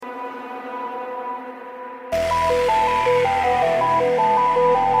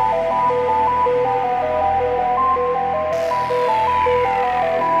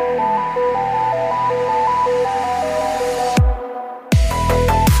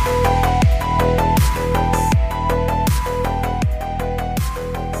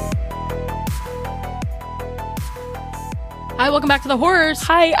Hi, welcome back to The Horrors.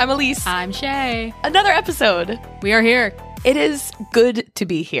 Hi, I'm Elise. I'm Shay. Another episode. We are here. It is good to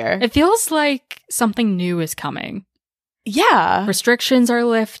be here. It feels like something new is coming. Yeah. Restrictions are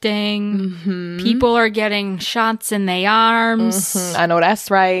lifting. Mm-hmm. People are getting shots in their arms. Mm-hmm. I know that's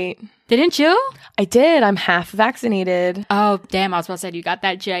right. Didn't you? I did. I'm half vaccinated. Oh, damn. I was about to say, you got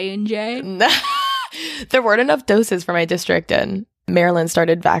that J&J? There weren't enough doses for my district, and Maryland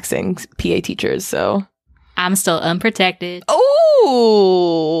started vaxxing PA teachers, so... I'm still unprotected.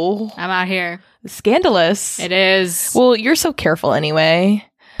 Oh! I'm out here. Scandalous. It is. Well, you're so careful anyway.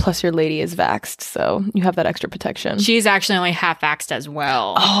 Plus, your lady is vaxxed, so you have that extra protection. She's actually only half vaxxed as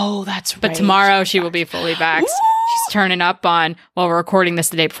well. Oh, that's right. But tomorrow she will be fully vaxxed. She's turning up on, well, we're recording this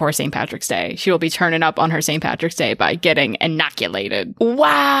the day before St. Patrick's Day. She will be turning up on her St. Patrick's Day by getting inoculated.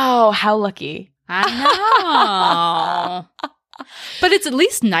 Wow, how lucky. I know. But it's at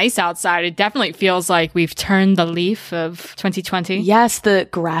least nice outside. It definitely feels like we've turned the leaf of 2020. Yes, the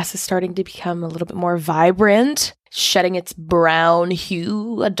grass is starting to become a little bit more vibrant, shedding its brown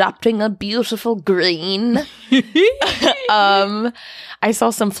hue, adopting a beautiful green. I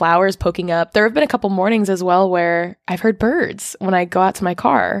saw some flowers poking up. There have been a couple mornings as well where I've heard birds when I go out to my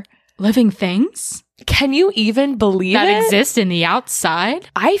car. Living things? Can you even believe that it? exist in the outside?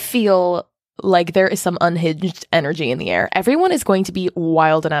 I feel like there is some unhinged energy in the air. Everyone is going to be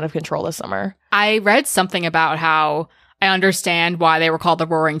wild and out of control this summer. I read something about how I understand why they were called the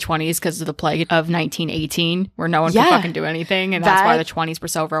Roaring 20s because of the plague of 1918, where no one could fucking do anything, and that's why the 20s were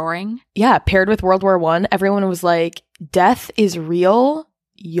so roaring. Yeah, paired with World War I, everyone was like, death is real,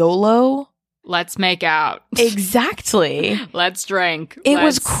 YOLO. Let's make out. Exactly. Let's drink. It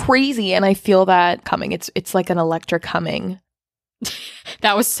was crazy, and I feel that coming. It's like an electric coming.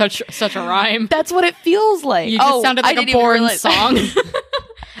 That was such a rhyme. That's what it feels like. You just sounded like a boring song.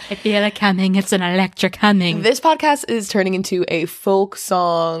 I feel it coming. It's an electric humming. This podcast is turning into a folk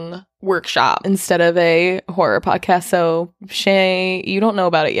song workshop instead of a horror podcast. So, Shay, you don't know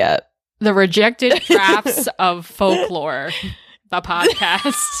about it yet. The Rejected Drafts of Folklore, the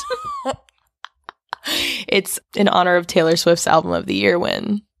podcast. It's in honor of Taylor Swift's Album of the Year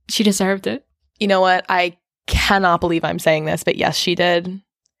win. She deserved it. You know what? I cannot believe I'm saying this, but yes, she did.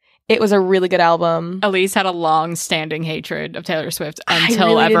 It was a really good album. Elise had a long-standing hatred of Taylor Swift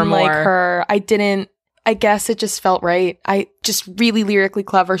until I really Evermore. Didn't like her. I didn't. I guess it just felt right. I just really lyrically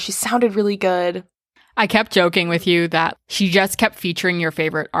clever. She sounded really good. I kept joking with you that she just kept featuring your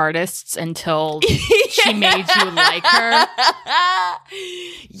favorite artists until she made you like her.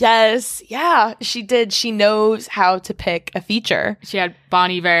 Yes. Yeah, she did. She knows how to pick a feature. She had Bon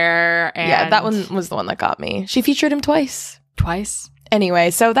Iver and... Yeah, that one was the one that got me. She featured him twice. Twice?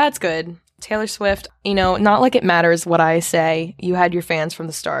 Anyway, so that's good. Taylor Swift, you know, not like it matters what I say. You had your fans from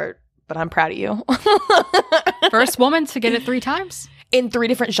the start, but I'm proud of you. First woman to get it 3 times. In 3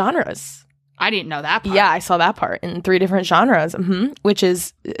 different genres. I didn't know that part. Yeah, I saw that part in 3 different genres, which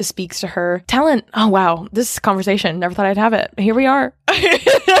speaks to her talent. Oh, wow. This conversation, never thought I'd have it. Here we are. Okay,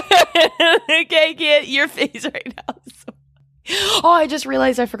 get your face right now. Oh, I just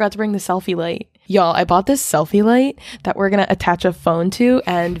realized I forgot to bring the selfie light. Y'all, I bought this selfie light that we're going to attach a phone to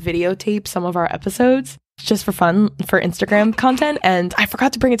and videotape some of our episodes just for fun, for Instagram content. And I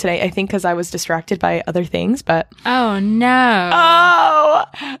forgot to bring it today, I think because I was distracted by other things, but... Oh, no. Oh!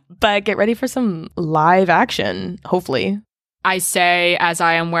 But get ready for some live action, hopefully. I say, as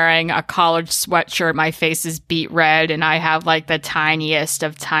I am wearing a college sweatshirt, my face is beet red, and I have like the tiniest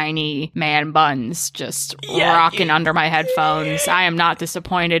of tiny man buns just rocking under my headphones. I am not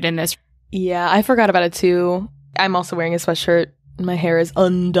disappointed in this. Yeah, I forgot about it too. I'm also wearing a sweatshirt. My hair is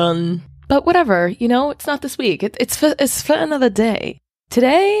undone. But whatever, you know, it's not this week. It's for another day.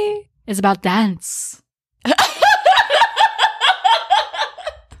 Today is about dance.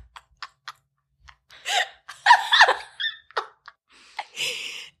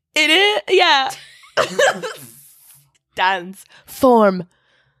 It is, yeah. Dance, form,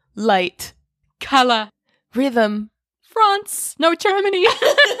 light, color, rhythm. France, no, Germany.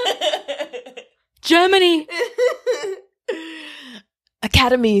 Germany.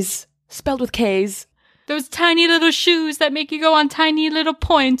 Academies, spelled with K's. Those tiny little shoes that make you go on tiny little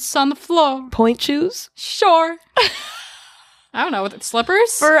points on the floor. Point shoes? Sure. I don't know, with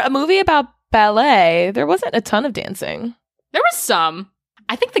slippers? For a movie about ballet, there wasn't a ton of dancing. There was some.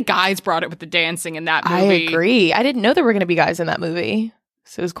 I think the guys brought it with the dancing in that movie. I agree. I didn't know there were going to be guys in that movie.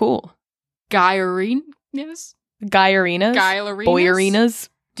 So it was cool. Guy arenas? Guy arenas? Guy arenas? Boy arenas?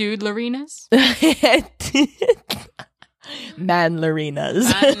 Dude arenas? Man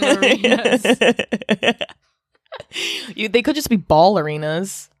arenas. Man arenas. They could just be ball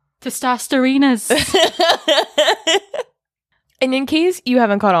arenas. Testosterenas. And in case you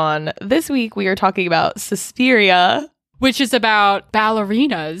haven't caught on, this week we are talking about Suspiria, which is about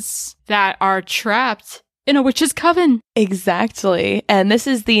ballerinas that are trapped in a witch's coven. Exactly. And this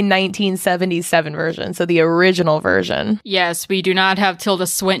is the 1977 version, so the original version. Yes, we do not have Tilda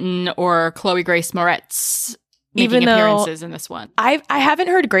Swinton or Chloe Grace Moretz making appearances in this one. I haven't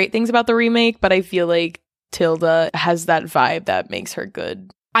heard great things about the remake, but I feel like Tilda has that vibe that makes her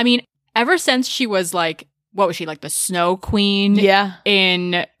good. I mean, ever since she was like, what was she, like the Snow Queen? Yeah.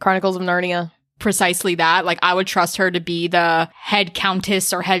 In Chronicles of Narnia. Precisely that. Like, I would trust her to be the head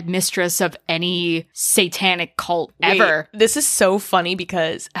countess or head mistress of any satanic cult ever. Wait, this is so funny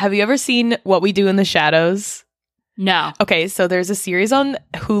because have you ever seen What We Do in the Shadows? No. Okay, so there's a series on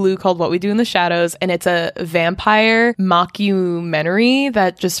Hulu called What We Do in the Shadows, and it's a vampire mockumentary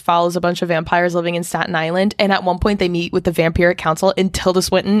that just follows a bunch of vampires living in Staten Island. And at one point, they meet with the Vampiric Council, and Tilda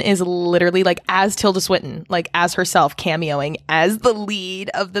Swinton is literally like as Tilda Swinton, like as herself, cameoing as the lead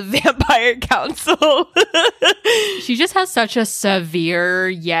of the Vampire Council. She just has such a severe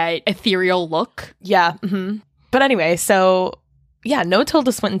yet ethereal look. Yeah. Mm-hmm. But anyway, so yeah, no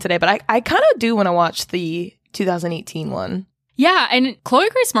Tilda Swinton today, but I kind of do want to watch the 2018 one. Yeah, and Chloe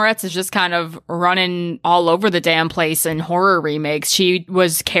Grace Moretz is just kind of running all over the damn place in horror remakes. She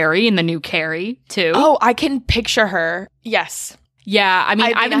was Carrie in the new Carrie, too. Oh, I can picture her. Yes. Yeah, I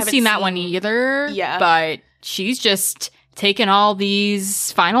mean, I haven't seen that one either. Yeah. But she's just taking all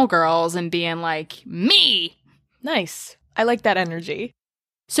these final girls and being like, me! Nice. I like that energy.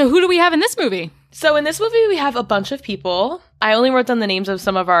 So who do we have in this movie? So in this movie, we have a bunch of people. I only wrote down the names of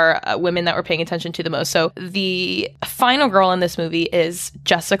some of our women that we're paying attention to the most. So the final girl in this movie is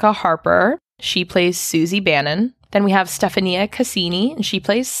Jessica Harper. She plays Susie Bannon. Then we have Stefania Cassini, and she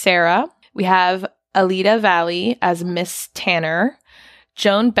plays Sarah. We have Alida Valli as Miss Tanner,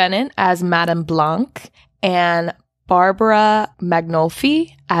 Joan Bennett as Madame Blanc, and Barbara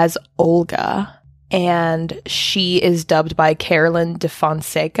Magnolfi as Olga. And she is dubbed by Carolyn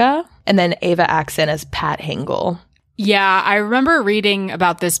DeFonseca. And then Ava Axon as Pat Hingle. Yeah, I remember reading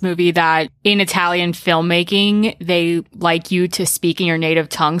about this movie that in Italian filmmaking, they like you to speak in your native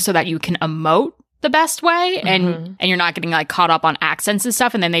tongue so that you can emote the best way and you're not getting like caught up on accents and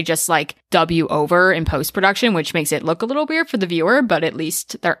stuff. And then they just like dub you over in post-production, which makes it look a little weird for the viewer, but at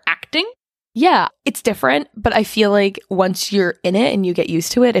least they're acting. Yeah, it's different, but I feel like once you're in it and you get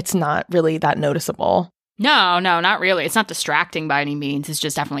used to it, it's not really that noticeable. No, not really. It's not distracting by any means. It's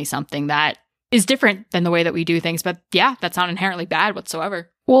just definitely something that is different than the way that we do things. But yeah, that's not inherently bad whatsoever.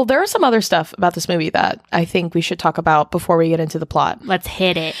 Well, there are some other stuff about this movie that I think we should talk about before we get into the plot. Let's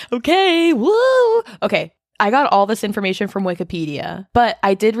hit it. Okay, woo! Okay, I got all this information from Wikipedia, but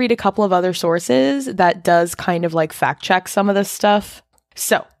I did read a couple of other sources that does kind of like fact check some of this stuff.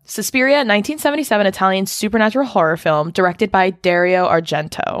 So, Suspiria, 1977 Italian supernatural horror film directed by Dario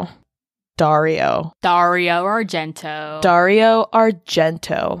Argento,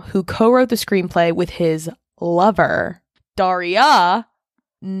 who co-wrote the screenplay with his lover, Daria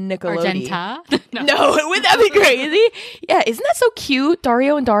Nicolodi. Argenta? No, wouldn't that be crazy? Yeah, isn't that so cute?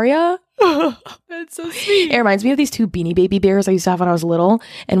 Dario and Daria? That's so sweet. It reminds me of these two Beanie Baby bears I used to have when I was little,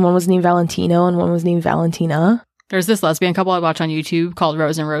 and one was named Valentino and one was named Valentina. There's this lesbian couple I watch on YouTube called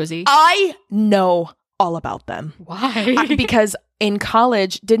Rose and Rosie. I know all about them. Why? Because in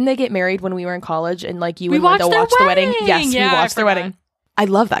college, didn't they get married when we were in college and like you and Linda watched the wedding? Yes, yeah, we watched their wedding. I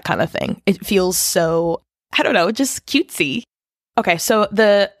love that kind of thing. It feels so, I don't know, just cutesy. Okay, so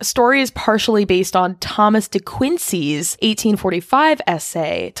the story is partially based on Thomas de Quincey's 1845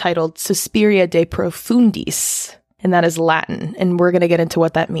 essay titled Suspiria de Profundis. And that is Latin, and we're going to get into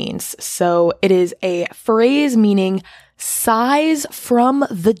what that means. So it is a phrase meaning sighs from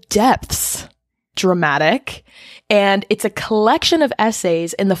the depths. Dramatic. And it's a collection of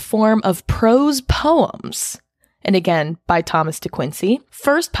essays in the form of prose poems. And again, by Thomas de Quincey.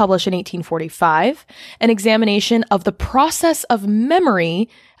 First published in 1845, an examination of the process of memory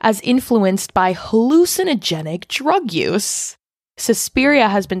as influenced by hallucinogenic drug use. Suspiria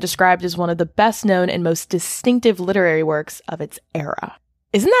has been described as one of the best known and most distinctive literary works of its era.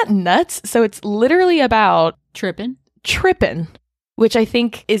 Isn't that nuts? So it's literally about tripping, which I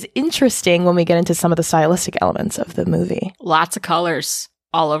think is interesting when we get into some of the stylistic elements of the movie. Lots of colors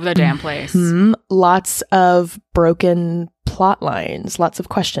all over the damn place. Lots of broken plot lines, lots of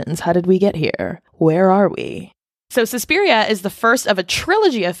questions. How did we get here? Where are we? So Suspiria is the first of a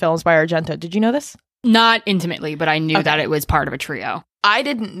trilogy of films by Argento. Did you know this? Not intimately, but I knew that it was part of a trio. I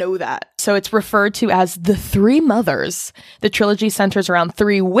didn't know that. So it's referred to as the Three Mothers. The trilogy centers around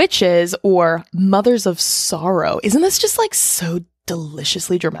three witches or mothers of sorrow. Isn't this just like so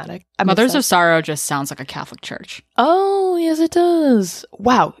deliciously dramatic. Mothers of Sorrow just sounds like a Catholic church. Oh, yes, it does.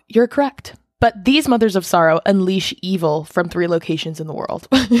 Wow, you're correct. But these Mothers of Sorrow unleash evil from 3 locations in the world,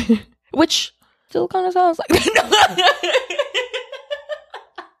 which still kind of sounds like...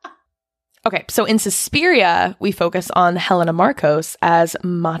 Okay, so in Suspiria, we focus on Helena Marcos as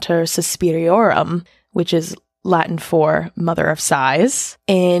Mater Suspiriorum, which is Latin for Mother of Sighs,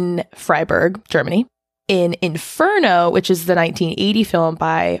 in Freiburg, Germany. In Inferno, which is the 1980 film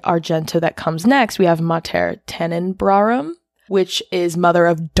by Argento that comes next, we have Mater Tenebrarum, which is Mother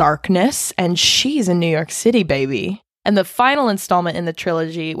of Darkness, and she's in New York City, baby. And the final installment in the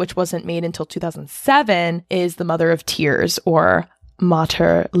trilogy, which wasn't made until 2007, is the Mother of Tears, or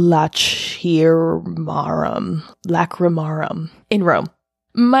Mater Lacrimarum in Rome.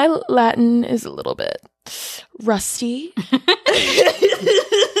 My Latin is a little bit rusty.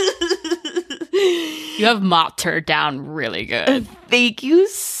 You have Mater down really good. Thank you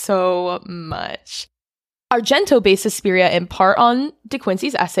so much. Argento based Suspiria in part on De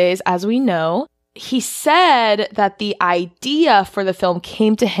Quincey's essays, as we know. He said that the idea for the film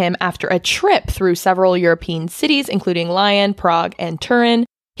came to him after a trip through several European cities, including Lyon, Prague, and Turin.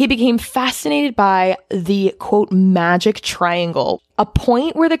 He became fascinated by the, quote, magic triangle, a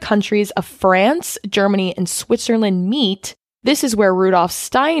point where the countries of France, Germany, and Switzerland meet. This is where Rudolf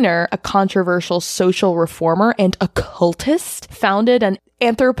Steiner, a controversial social reformer and occultist, founded an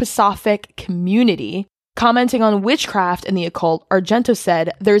anthroposophic community. Commenting on witchcraft and the occult, Argento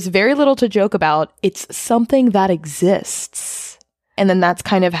said, "There's very little to joke about. It's something that exists." And then that's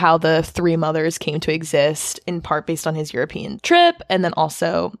kind of how the 3 mothers came to exist, in part based on his European trip, and then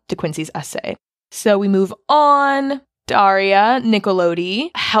also De Quincey's essay. So we move on. Daria Nicolodi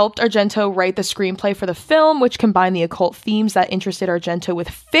helped Argento write the screenplay for the film, which combined the occult themes that interested Argento with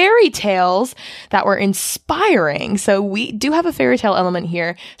fairy tales that were inspiring. So we do have a fairy tale element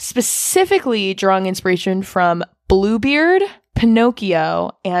here, specifically drawing inspiration from Bluebeard,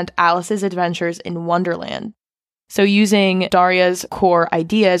 Pinocchio, and Alice's Adventures in Wonderland. So using Daria's core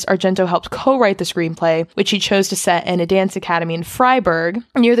ideas, Argento helped co-write the screenplay, which he chose to set in a dance academy in Freiburg,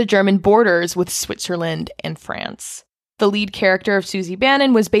 near the German borders with Switzerland and France. The lead character of Susie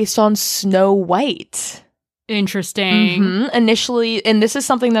Bannon was based on Snow White. Interesting. Initially, and this is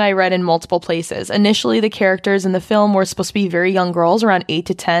something that I read in multiple places, initially the characters in the film were supposed to be very young girls, around 8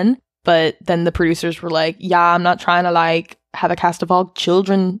 to 10, but then the producers were like, yeah, I'm not trying to have a cast of all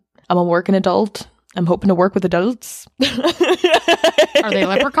children. I'm a working adult. I'm hoping to work with adults. Are they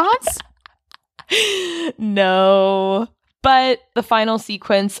leprechauns? No. But the final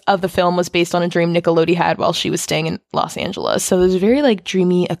sequence of the film was based on a dream Nickelodeon had while she was staying in Los Angeles. So there's very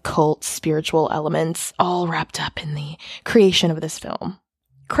dreamy, occult, spiritual elements all wrapped up in the creation of this film.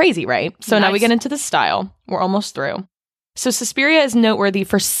 Crazy, right? So Now we get into the style. We're almost through. So Suspiria is noteworthy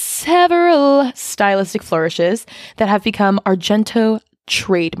for several stylistic flourishes that have become Argento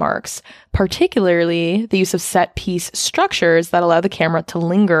trademarks, particularly the use of set piece structures that allow the camera to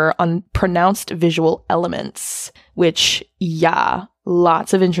linger on pronounced visual elements, which,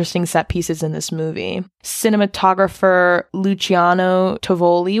 lots of interesting set pieces in this movie. Cinematographer Luciano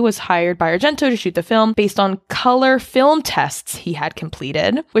Tovoli was hired by Argento to shoot the film based on color film tests he had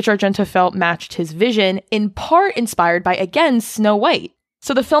completed, which Argento felt matched his vision, in part inspired by, again, Snow White.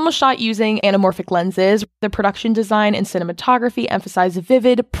 So the film was shot using anamorphic lenses. The production design and cinematography emphasized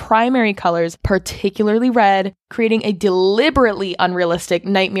vivid primary colors, particularly red, creating a deliberately unrealistic,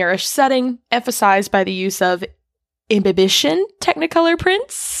 nightmarish setting, emphasized by the use of imbibition Technicolor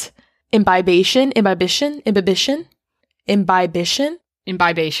prints. Imbibation.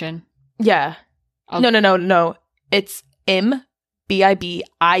 Yeah. No. It's Imbibition.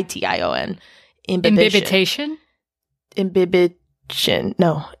 Imbibitation? Imbibition.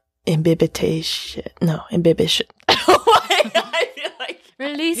 No. Imbibition. Oh my God, I feel like...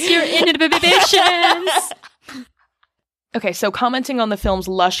 Release your inhibitions! Okay, so commenting on the film's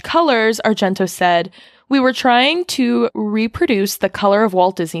lush colors, Argento said, "We were trying to reproduce the color of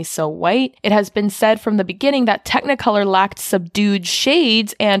Walt Disney's Snow White. It has been said from the beginning that Technicolor lacked subdued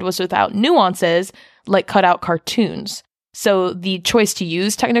shades and was without nuances, like cutout cartoons. So the choice to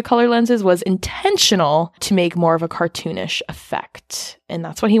use Technicolor lenses was intentional to make more of a cartoonish effect. And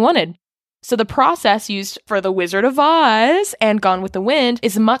that's what he wanted. So the process used for The Wizard of Oz and Gone with the Wind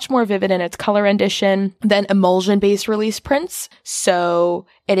is much more vivid in its color rendition than emulsion-based release prints. So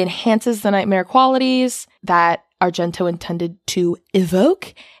it enhances the nightmare qualities that Argento intended to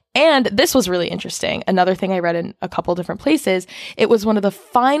evoke. And this was really interesting. Another thing I read in a couple different places, it was one of the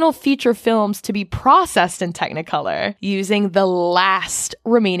final feature films to be processed in Technicolor using the last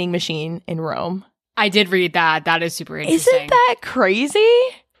remaining machine in Rome. I did read that. That is super interesting. Isn't that crazy?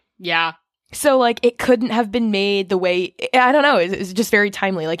 Yeah. So, like, it couldn't have been made the way, I don't know, it's just very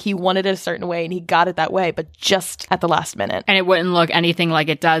timely. Like, he wanted it a certain way and he got it that way, but just at the last minute. And it wouldn't look anything like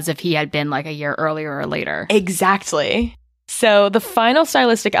it does if he had been like a year earlier or later. Exactly. So, the final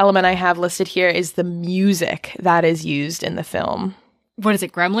stylistic element I have listed here is the music that is used in the film. What is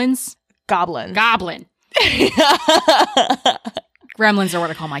it, Gremlins? Goblin. Gremlins are what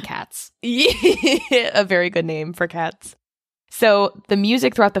I call my cats. A very good name for cats. So the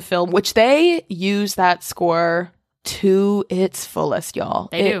music throughout the film, which they use that score to its fullest, y'all.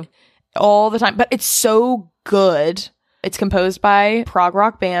 They do. All the time. But it's so good. It's composed by prog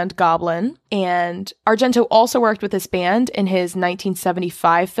rock band Goblin. And Argento also worked with this band in his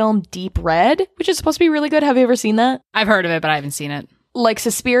 1975 film Deep Red, which is supposed to be really good. Have you ever seen that? I've heard of it, but I haven't seen it. Like,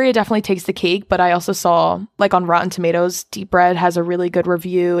 Suspiria definitely takes the cake, but I also saw, like, on Rotten Tomatoes, Deep Red has a really good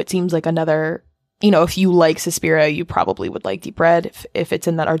review. It seems like another, you know, if you like Suspiria, you probably would like Deep Red if it's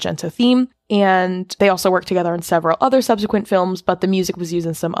in that Argento theme. And they also worked together in several other subsequent films, but the music was used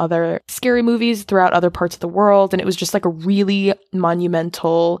in some other scary movies throughout other parts of the world. And it was just like a really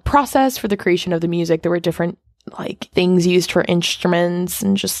monumental process for the creation of the music. There were different like things used for instruments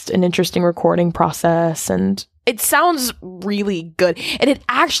and just an interesting recording process. And it sounds really good. And it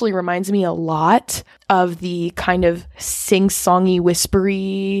actually reminds me a lot of the kind of sing-songy,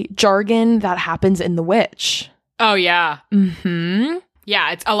 whispery jargon that happens in The Witch. Oh, yeah. Mm-hmm.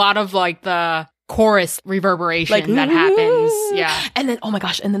 Yeah, it's a lot of like the chorus reverberation like, that happens. Yeah. And then, oh my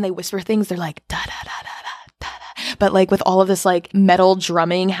gosh, and then they whisper things. They're like, da-da-da-da. But like with all of this like metal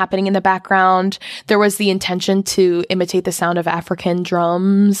drumming happening in the background, there was the intention to imitate the sound of African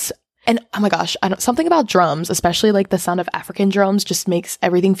drums. And oh my gosh, something about drums, especially like the sound of African drums, just makes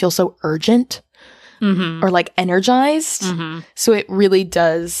everything feel so urgent or like energized. So it really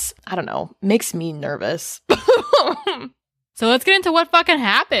does, I don't know, makes me nervous. So let's get into what fucking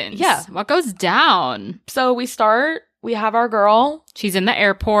happens. Yeah. What goes down? So we have our girl. She's in the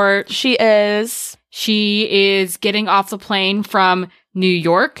airport. She is getting off the plane from New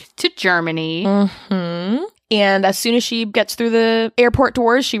York to Germany. And as soon as she gets through the airport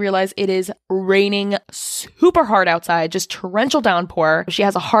doors, she realizes it is raining super hard outside, just torrential downpour. She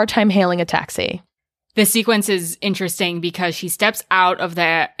has a hard time hailing a taxi. This sequence is interesting because she steps out of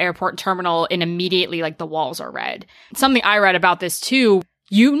the airport terminal and immediately, like, the walls are red. Something I read about this, too,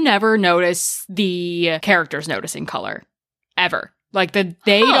 you never notice the characters noticing color. Ever. Like, they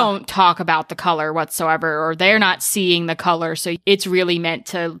don't talk about the color whatsoever, or they're not seeing the color. So it's really meant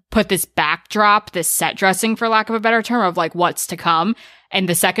to put this backdrop, this set dressing, for lack of a better term, of, like, what's to come. And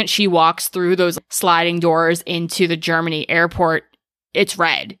the second she walks through those sliding doors into the Germany airport, it's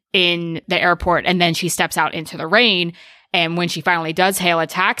red in the airport. And then she steps out into the rain. And when she finally does hail a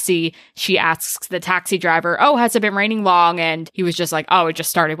taxi, she asks the taxi driver, "Oh, has it been raining long?" And he was just like, "Oh, it just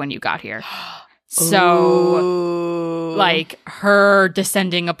started when you got here." So, like, her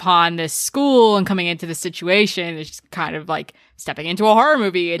descending upon this school and coming into this situation is just kind of like stepping into a horror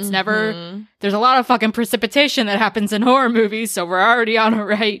movie. It's never, there's a lot of fucking precipitation that happens in horror movies, so we're already on a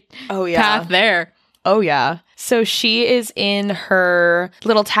right path there. Oh, yeah. So she is in her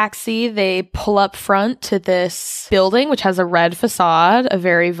little taxi. They pull up front to this building, which has a red facade, a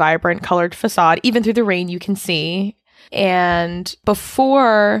very vibrant colored facade. Even through the rain, you can see. And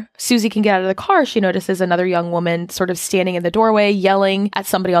before Susie can get out of the car, she notices another young woman sort of standing in the doorway, yelling at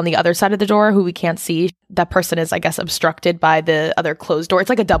somebody on the other side of the door who we can't see. That person is, I guess, obstructed by the other closed door. It's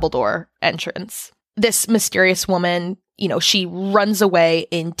like a double door entrance. This mysterious woman, you know, she runs away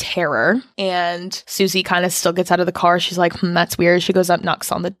in terror, and Susie kind of still gets out of the car. She's like, that's weird. She goes up, knocks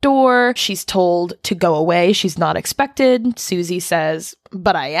on the door. She's told to go away. She's not expected. Susie says,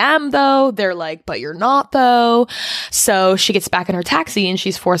 "But I am, though." They're like, "But you're not, though." So she gets back in her taxi, and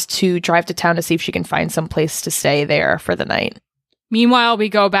she's forced to drive to town to see if she can find some place to stay there for the night. Meanwhile, we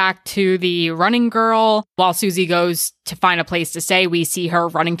go back to the running girl. While Susie goes to find a place to stay, we see her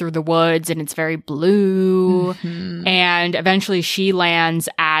running through the woods, and it's very blue. And eventually she lands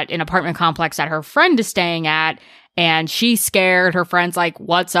at an apartment complex that her friend is staying at, and she's scared. Her friend's like,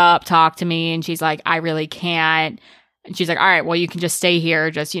 "What's up? Talk to me." And she's like, "I really can't." And she's like, "All right, well, you can just stay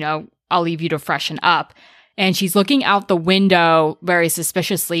here. Just, you know, I'll leave you to freshen up." And she's looking out the window very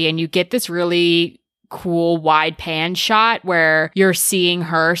suspiciously, and you get this really cool wide pan shot where you're seeing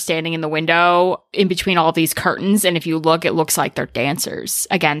her standing in the window in between all these curtains, and if you look, it looks like they're dancers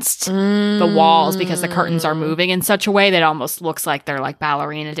against the walls because the curtains are moving in such a way that it almost looks like they're like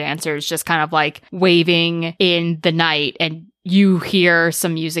ballerina dancers, just kind of like waving in the night. And you hear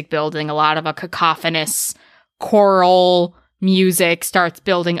some music building, a lot of a cacophonous choral music starts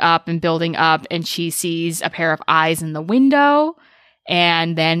building up, and she sees a pair of eyes in the window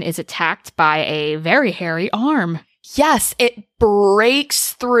and then is attacked by a very hairy arm. Yes, it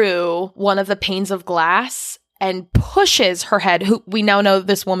breaks through one of the panes of glass and pushes her head, who we now know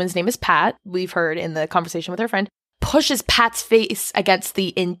this woman's name is Pat, we've heard in the conversation with her friend, pushes Pat's face against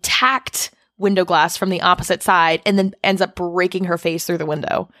the intact window glass from the opposite side and then ends up breaking her face through the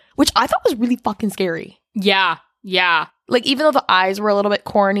window, which I thought was really fucking scary. Yeah. Like, even though the eyes were a little bit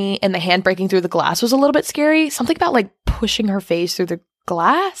corny and the hand breaking through the glass was a little bit scary, something about, like, pushing her face through the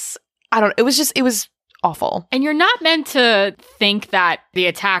glass? I don't know. It was awful. And you're not meant to think that the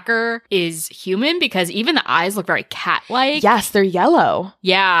attacker is human because even the eyes look very cat-like. Yes, they're yellow.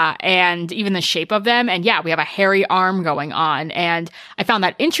 Yeah, and even the shape of them. And yeah, we have a hairy arm going on. And I found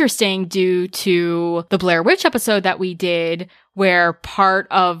that interesting due to the Blair Witch episode that we did, where part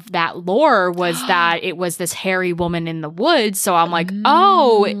of that lore was that it was this hairy woman in the woods. So I'm like,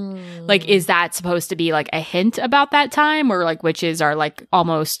 like, is that supposed to be like a hint about that time, or like witches are like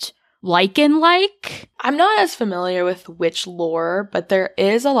almost lichen-like? I'm not as familiar with witch lore, but there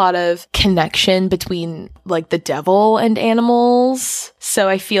is a lot of connection between like the devil and animals. So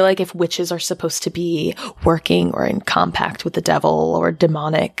I feel like if witches are supposed to be working or in compact with the devil or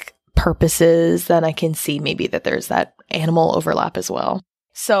demonic purposes, then I can see maybe that there's that animal overlap as well.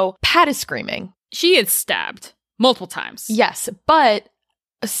 So Pat is screaming. She is stabbed multiple times. Yes, but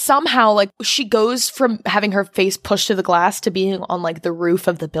somehow, like, she goes from having her face pushed to the glass to being on, like, the roof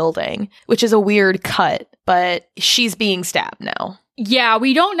of the building, which is a weird cut, but she's being stabbed now. Yeah,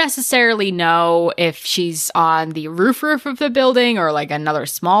 we don't necessarily know if she's on the roof of the building or, like, another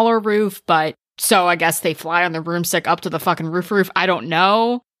smaller roof, but so I guess they fly on the broomstick up to the fucking roof. I don't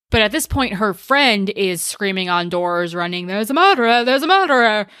know. But at this point, her friend is screaming on doors, running, there's a murderer, there's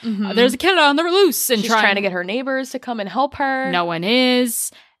a killer on the loose. And she's trying to get her neighbors to come and help her. No one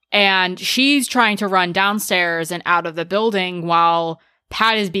is. And she's trying to run downstairs and out of the building while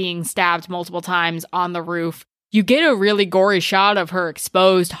Pat is being stabbed multiple times on the roof. You get a really gory shot of her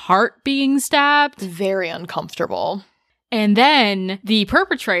exposed heart being stabbed. Very uncomfortable. And then the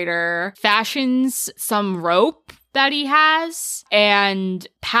perpetrator fashions some rope that he has, and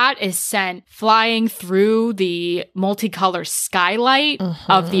Pat is sent flying through the multicolor skylight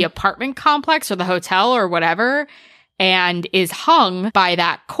of the apartment complex or the hotel or whatever, and is hung by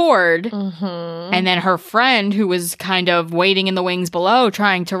that cord. And then her friend, who was kind of waiting in the wings below,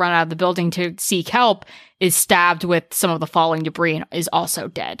 trying to run out of the building to seek help, is stabbed with some of the falling debris and is also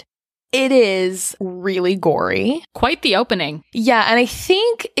dead. It is really gory. Quite the opening. Yeah, and I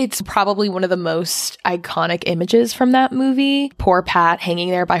think it's probably one of the most iconic images from that movie. Poor Pat hanging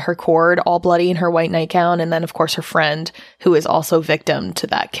there by her cord, all bloody in her white nightgown, and then, of course, her friend, who is also victim to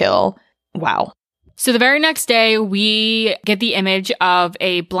that kill. Wow. So the very next day, we get the image of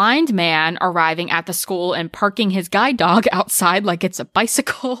a blind man arriving at the school and parking his guide dog outside like it's a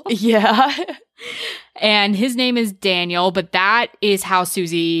bicycle. Yeah. And his name is Daniel, but that is how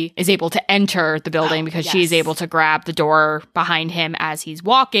Susie is able to enter the building because she's able to grab the door behind him as he's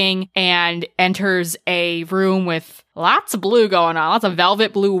walking and enters a room with lots of blue going on, lots of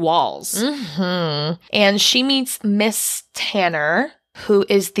velvet blue walls. And she meets Miss Tanner, who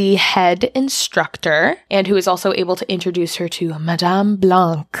is the head instructor and who is also able to introduce her to Madame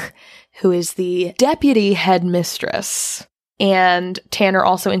Blanc, who is the deputy headmistress. And Tanner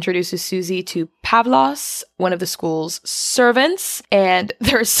also introduces Susie to Pavlos, one of the school's servants. And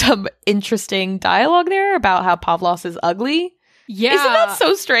there's some interesting dialogue there about how Pavlos is ugly. Yeah. Isn't that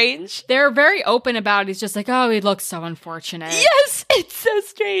so strange? They're very open about it. He's just like, oh, he looks so unfortunate. Yes, it's so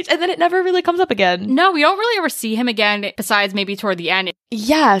strange. And then it never really comes up again. No, we don't really ever see him again, besides maybe toward the end.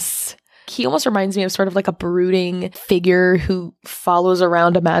 Yes. He almost reminds me of sort of like a brooding figure who follows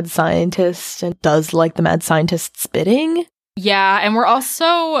around a mad scientist and does like the mad scientist's bidding. Yeah, and we're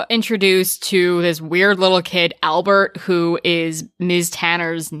also introduced to this weird little kid, Albert, who is Ms.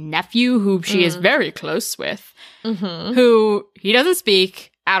 Tanner's nephew, who she is very close with, who he doesn't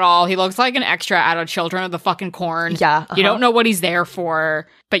speak at all. He looks like an extra out of Children of the fucking Corn. Yeah. You don't know what he's there for,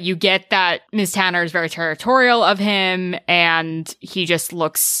 but you get that Ms. Tanner is very territorial of him, and he just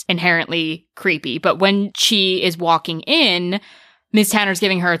looks inherently creepy. But when she is walking in, Ms. Tanner's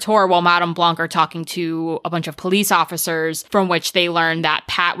giving her a tour while Madame Blanc are talking to a bunch of police officers, from which they learn that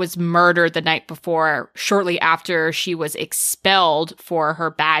Pat was murdered the night before, shortly after she was expelled for her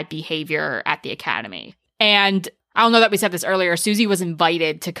bad behavior at the academy. And I don't know that we said this earlier, Susie was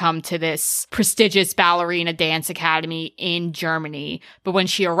invited to come to this prestigious ballerina dance academy in Germany. But when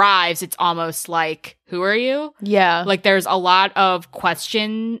she arrives, it's almost like, who are you? Yeah. Like, there's a lot of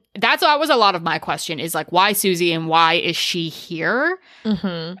question. That was a lot of my question is, like, why Susie and why is she here?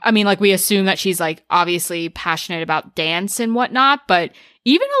 Mm-hmm. I mean, like, we assume that she's, like, obviously passionate about dance and whatnot, but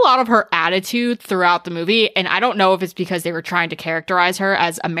even a lot of her attitude throughout the movie, and I don't know if it's because they were trying to characterize her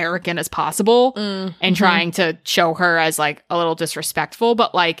as American as possible and trying to show her as, like, a little disrespectful,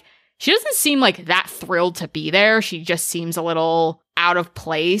 but, like, she doesn't seem like that thrilled to be there. She just seems a little out of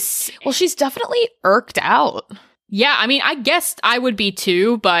place. Well, she's definitely irked out. Yeah, I mean, I guess I would be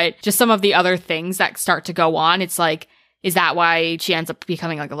too, but just some of the other things that start to go on, it's like, is that why she ends up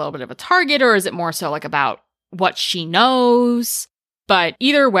becoming like a little bit of a target, or is it more so like about what she knows? But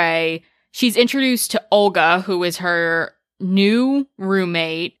either way, she's introduced to Olga, who is her new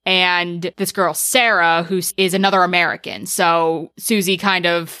roommate, and this girl, Sarah, who is another American. So Susie kind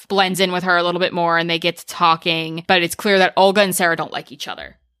of blends in with her a little bit more and they get to talking, but it's clear that Olga and Sarah don't like each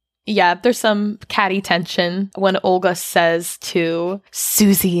other. Yeah, there's some catty tension when Olga says to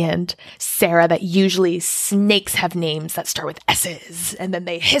Susie and Sarah that usually snakes have names that start with S's, and then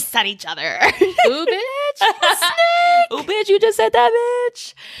they hiss at each other. Ooh, bitch! Snake! Ooh, bitch, you just said that,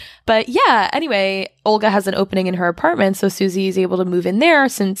 bitch! But yeah, anyway, Olga has an opening in her apartment, so Susie is able to move in there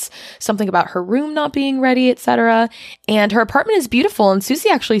since something about her room not being ready, etc. And her apartment is beautiful, and Susie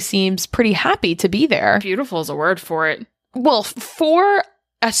actually seems pretty happy to be there. Beautiful is a word for it. Well, for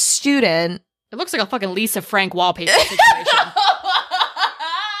a student, it looks like a fucking Lisa Frank wallpaper situation.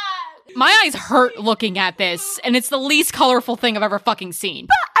 My eyes hurt looking at this, and it's the least colorful thing I've ever fucking seen.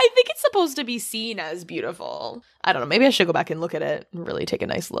 But I think it's supposed to be seen as beautiful. I don't know. Maybe I should go back and look at it and really take a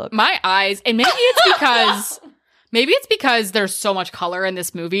nice look. My eyes, and maybe it's because there's so much color in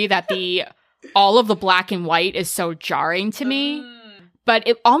this movie that all of the black and white is so jarring to me. But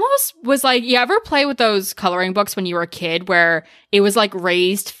it almost was like, you ever play with those coloring books when you were a kid where it was like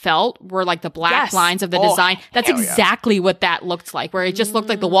raised felt, were like the black lines of the design? That's exactly what that looked like, where it just looked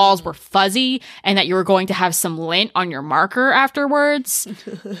like the walls were fuzzy and that you were going to have some lint on your marker afterwards.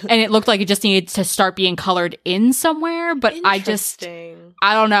 And it looked like it just needed to start being colored in somewhere. But I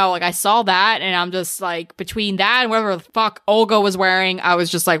don't know. Like, I saw that and I'm just like, between that and whatever the fuck Olga was wearing, I was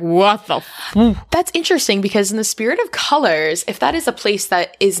just like, what the That's interesting because in the spirit of colors, if that is a place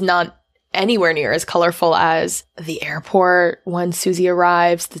that is not anywhere near as colorful as the airport when Susie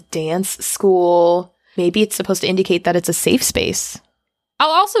arrives, the dance school, maybe it's supposed to indicate that it's a safe space.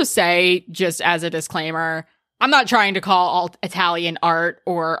 I'll also say, just as a disclaimer, I'm not trying to call all Italian art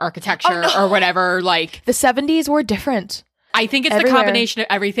or architecture or whatever, like... The 70s were different. I think it's the combination of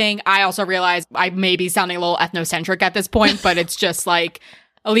everything. I also realize I may be sounding a little ethnocentric at this point, but it's just like...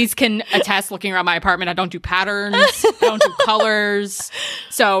 Elise can attest looking around my apartment. I don't do patterns. I don't do colors.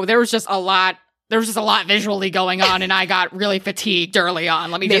 So there was just a lot visually going on, and I got really fatigued early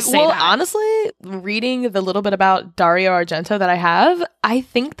on. Let me just say that. Honestly, reading the little bit about Dario Argento that I have, I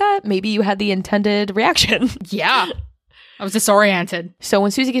think that maybe you had the intended reaction. Yeah. I was disoriented. So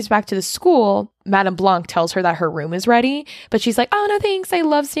when Susie gets back to the school, Madame Blanc tells her that her room is ready, but she's like, oh, no, thanks. I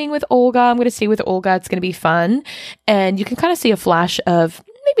love staying with Olga. I'm going to stay with Olga. It's going to be fun. And you can kind of see a flash of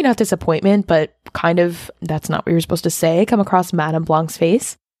maybe not disappointment, but kind of, that's not what you're supposed to say, come across Madame Blanc's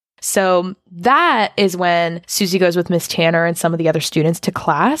face. So that is when Susie goes with Miss Tanner and some of the other students to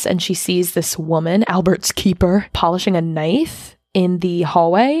class, and she sees this woman, Albert's keeper, polishing a knife in the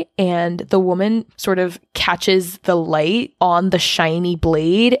hallway, and the woman sort of catches the light on the shiny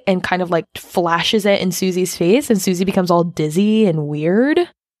blade and kind of like flashes it in Susie's face, and Susie becomes all dizzy and weird.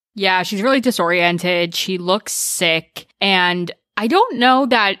 Yeah, she's really disoriented. She looks sick, and I don't know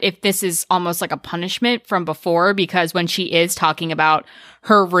that if this is almost like a punishment from before, because when she is talking about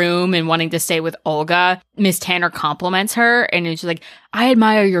her room and wanting to stay with Olga, Miss Tanner compliments her and she's like, I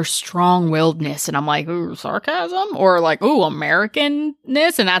admire your strong-willedness. And I'm like, ooh, sarcasm? Or like, ooh,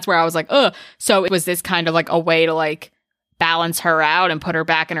 Americanness? And that's where I was like, ugh. So it was this kind of like a way to like balance her out and put her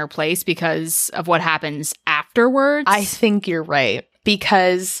back in her place because of what happens afterwards. I think you're right.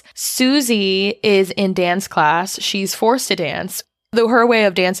 Because Susie is in dance class. She's forced to dance. Though her way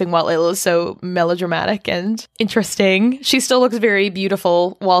of dancing, while it is so melodramatic and interesting, she still looks very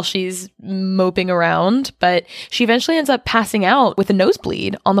beautiful while she's moping around. But she eventually ends up passing out with a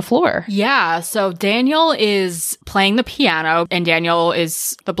nosebleed on the floor. Yeah, so Daniel is playing the piano, and Daniel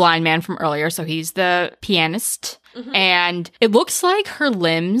is the blind man from earlier, so he's the pianist. Mm-hmm. And it looks like her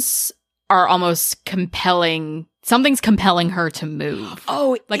limbs are almost compelling something's compelling her to move.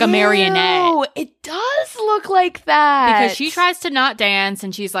 Oh, like a marionette. It does look like that. Because she tries to not dance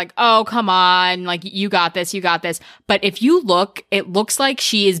and she's like, oh, come on. Like, you got this, you got this. But if you look, it looks like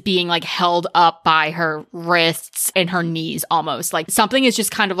she is being like held up by her wrists and her knees almost. Like something is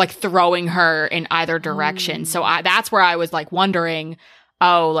just kind of like throwing her in either direction. So that's where I was like wondering,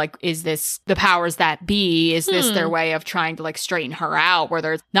 oh, like, is this the powers that be? Is this their way of trying to like straighten her out? Where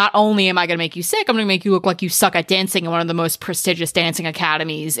there's not only am I going to make you sick, I'm going to make you look like you suck at dancing in one of the most prestigious dancing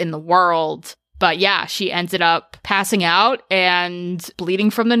academies in the world. But yeah, she ended up passing out and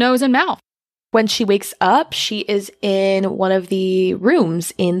bleeding from the nose and mouth. When she wakes up, she is in one of the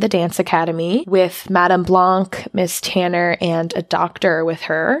rooms in the dance academy with Madame Blanc, Miss Tanner, and a doctor with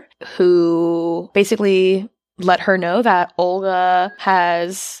her who basically let her know that Olga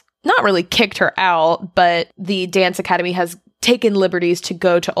has not really kicked her out, but the dance academy has taken liberties to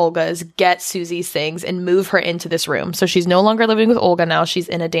go to Olga's, get Susie's things, and move her into this room. So she's no longer living with Olga now. She's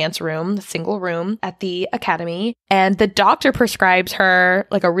in a dance room, a single room at the academy. And the doctor prescribes her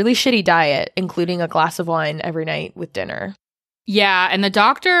like a really shitty diet, including a glass of wine every night with dinner. Yeah, and the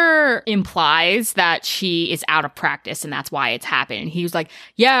doctor implies that she is out of practice and that's why it's happened. He was like,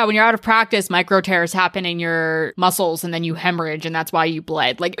 yeah, when you're out of practice, micro tears happen in your muscles and then you hemorrhage and that's why you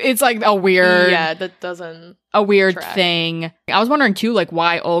bled. Like, it's like a weird... Yeah, that doesn't... A weird track. thing. I was wondering too, like,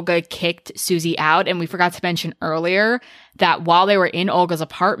 why Olga kicked Susie out. And we forgot to mention earlier that while they were in Olga's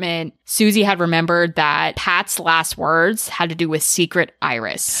apartment, Susie had remembered that Pat's last words had to do with Secret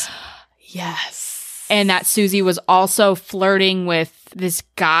Iris. Yes. And that Susie was also flirting with this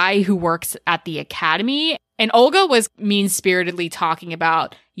guy who works at the academy. And Olga was mean-spiritedly talking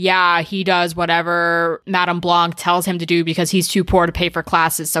about, yeah, he does whatever Madame Blanc tells him to do because he's too poor to pay for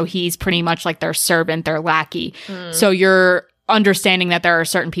classes. So he's pretty much like their servant, their lackey. So you're understanding that there are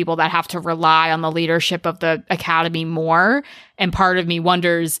certain people that have to rely on the leadership of the academy more. And part of me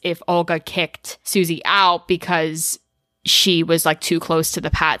wonders if Olga kicked Susie out because she was like too close to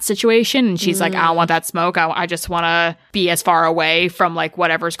the Pat situation. And she's like, I don't want that smoke. I just want to be as far away from like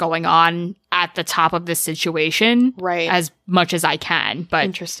whatever's going on at the top of this situation as much as I can. But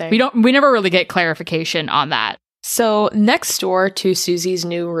interesting. We never really get clarification on that. So next door to Susie's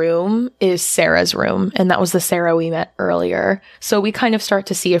new room is Sarah's room. And that was the Sarah we met earlier. So we kind of start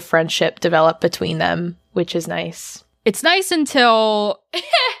to see a friendship develop between them, which is nice. It's nice until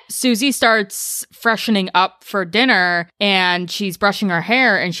Susie starts freshening up for dinner and she's brushing her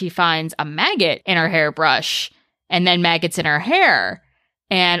hair and she finds a maggot in her hairbrush and then maggots in her hair.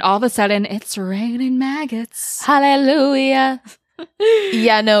 And all of a sudden, it's raining maggots. Hallelujah.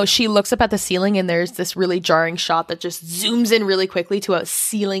 Yeah, no, she looks up at the ceiling and there's this really jarring shot that just zooms in really quickly to a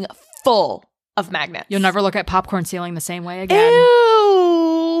ceiling full of magnets. You'll never look at popcorn ceiling the same way again.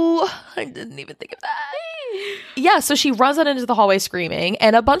 Ew! I didn't even think of that. Yeah, so she runs out into the hallway screaming,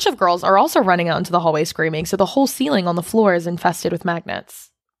 and a bunch of girls are also running out into the hallway screaming, so the whole ceiling on the floor is infested with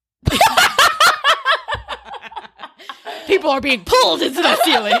magnets. People are being pulled into the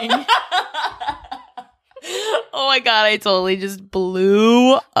ceiling. Oh my god, I totally just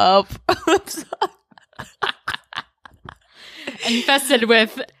blew up. Infested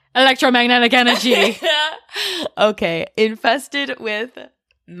with electromagnetic energy. Okay, infested with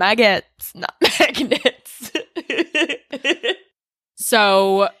maggots, not magnets.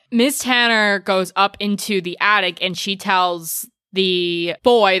 So Miss Tanner goes up into the attic and she tells the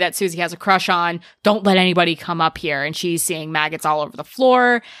boy that Susie has a crush on, don't let anybody come up here. And she's seeing maggots all over the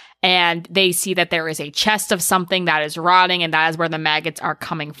floor. And they see that there is a chest of something that is rotting, and that is where the maggots are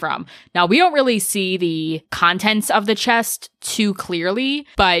coming from. Now, we don't really see the contents of the chest too clearly,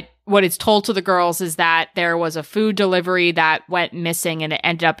 but what is told to the girls is that there was a food delivery that went missing and it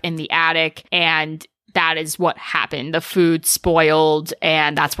ended up in the attic, and that is what happened. The food spoiled,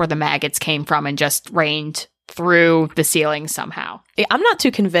 and that's where the maggots came from and just rained through the ceiling somehow. I'm not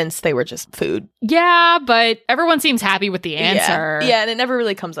too convinced they were just food. Yeah, but everyone seems happy with the answer. Yeah, and it never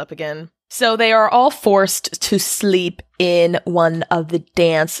really comes up again. So they are all forced to sleep in one of the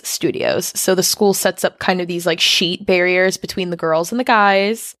dance studios. So the school sets up kind of these like sheet barriers between the girls and the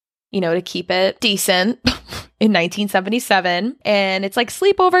guys, you know, to keep it decent in 1977. And it's like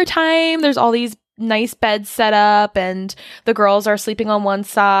sleepover time. There's all these nice beds set up and the girls are sleeping on one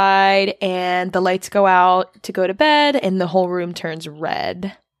side and the lights go out to go to bed and the whole room turns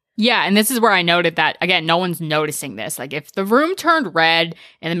red. Yeah, and this is where I noted that, again, no one's noticing this. Like, if the room turned red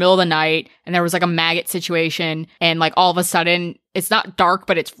in the middle of the night and there was like a maggot situation and like all of a sudden it's not dark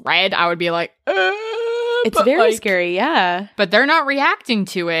but it's red, I would be like, it's very scary, yeah. But they're not reacting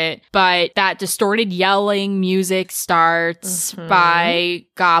to it. But that distorted yelling music starts by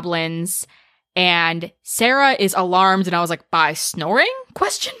goblins. And Sarah is alarmed, and I was like, by snoring?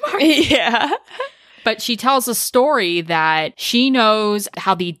 Question mark. Yeah. But she tells a story that she knows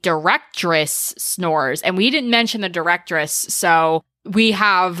how the directress snores. And we didn't mention the directress. So we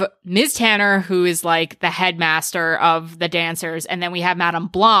have Ms. Tanner, who is like the headmaster of the dancers. And then we have Madame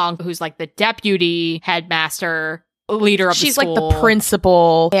Blanc, who's like the deputy headmaster, leader of the school. She's like the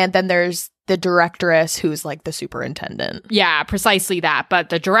principal. And then there's the directress, who's like the superintendent. Yeah, precisely that. But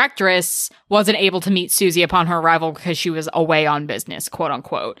the directress wasn't able to meet Susie upon her arrival because she was away on business, quote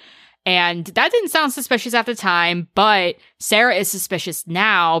unquote. And that didn't sound suspicious at the time, but Sarah is suspicious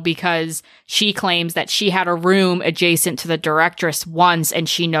now because she claims that she had a room adjacent to the directress once and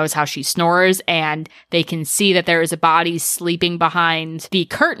she knows how she snores, and they can see that there is a body sleeping behind the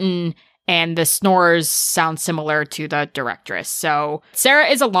curtain and the snores sound similar to the directress. So Sarah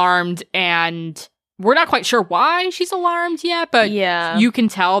is alarmed, and we're not quite sure why she's alarmed yet, but you can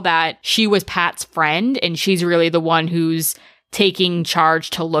tell that she was Pat's friend and she's really the one who's taking charge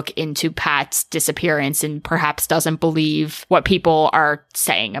to look into Pat's disappearance and perhaps doesn't believe what people are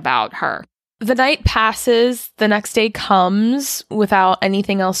saying about her. The night passes. The next day comes without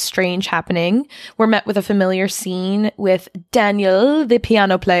anything else strange happening. We're met with a familiar scene with Daniel, the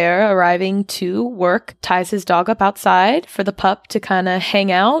piano player, arriving to work, ties his dog up outside for the pup to kind of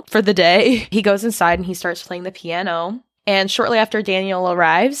hang out for the day. He goes inside and he starts playing the piano. And shortly after Daniel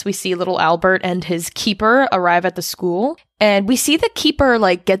arrives, we see little Albert and his keeper arrive at the school. And we see the keeper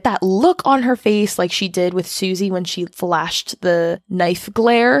like get that look on her face like she did with Susie when she flashed the knife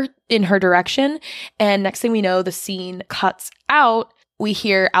glare in her direction. And next thing we know, the scene cuts out. We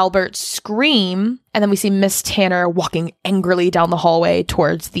hear Albert scream, and then we see Miss Tanner walking angrily down the hallway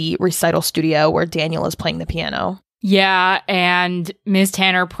towards the recital studio where Daniel is playing the piano. Yeah, and Miss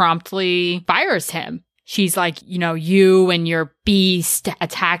Tanner promptly fires him. She's like, you know, you and your beast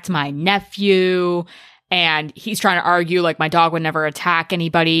attacked my nephew. And he's trying to argue, like, my dog would never attack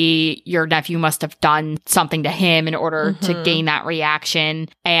anybody. Your nephew must have done something to him in order to gain that reaction.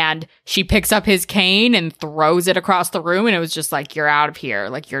 And she picks up his cane and throws it across the room. And it was just like, you're out of here.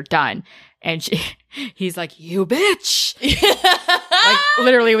 Like, you're done. And he's like, you bitch. Like,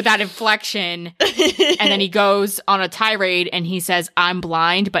 literally with that inflection. And then he goes on a tirade and he says, I'm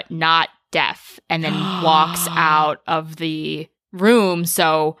blind, but not deaf. And then walks out of the room.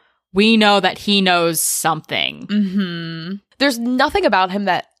 So we know that he knows something. Mm-hmm. There's nothing about him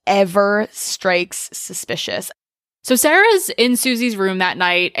that ever strikes suspicious. So Sarah's in Susie's room that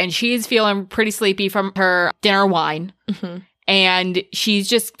night, and she's feeling pretty sleepy from her dinner wine. Mm-hmm. And she's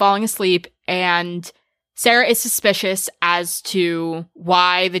just falling asleep, and Sarah is suspicious as to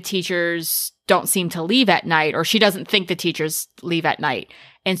why the teachers don't seem to leave at night, or she doesn't think the teachers leave at night.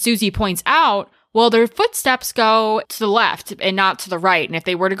 And Susie points out, well, their footsteps go to the left and not to the right. And if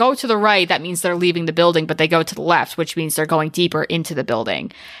they were to go to the right, that means they're leaving the building, but they go to the left, which means they're going deeper into the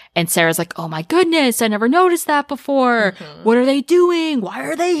building. And Sarah's like, oh my goodness, I never noticed that before. Mm-hmm. What are they doing? Why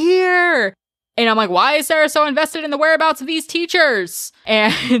are they here? And I'm like, why is Sarah so invested in the whereabouts of these teachers?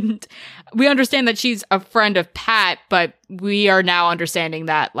 And we understand that she's a friend of Pat, but we are now understanding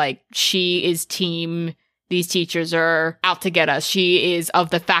that, like, she is team these teachers are out to get us. She is of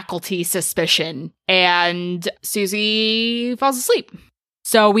the faculty suspicion. And Susie falls asleep.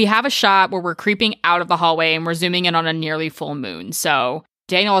 So we have a shot where we're creeping out of the hallway and we're zooming in on a nearly full moon. So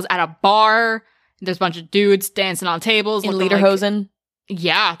Daniel is at a bar. There's a bunch of dudes dancing on tables. In lederhosen.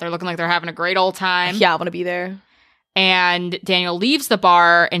 Yeah, they're looking like they're having a great old time. Yeah, I want to be there. And Daniel leaves the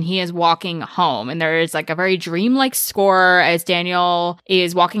bar and he is walking home. And there is like a very dreamlike score as Daniel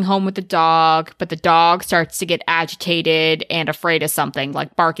is walking home with the dog, but the dog starts to get agitated and afraid of something,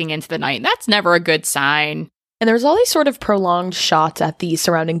 like barking into the night. And that's never a good sign. And there's all these sort of prolonged shots at the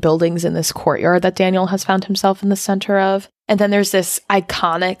surrounding buildings in this courtyard that Daniel has found himself in the center of. And then there's this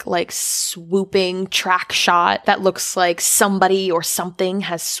iconic, like, swooping track shot that looks like somebody or something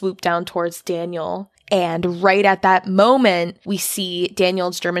has swooped down towards Daniel. And right at that moment, we see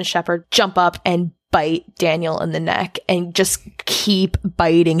Daniel's German Shepherd jump up and bite Daniel in the neck and just keep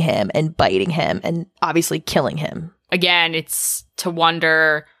biting him and obviously killing him. Again, it's to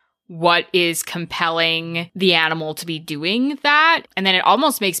wonder what is compelling the animal to be doing that. And then it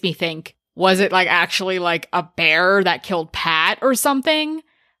almost makes me think, was it like actually like a bear that killed Pat or something?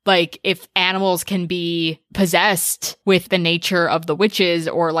 Like, if animals can be possessed with the nature of the witches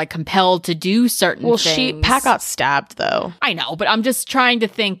or, like, compelled to do certain things. Pat got stabbed, though. I know, but I'm just trying to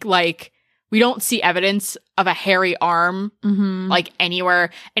think, like, we don't see evidence of a hairy arm, like,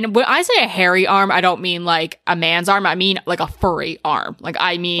 anywhere. And when I say a hairy arm, I don't mean, like, a man's arm. I mean, like, a furry arm. Like,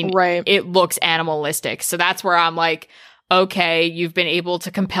 I mean, it looks animalistic. So that's where I'm like, okay, you've been able to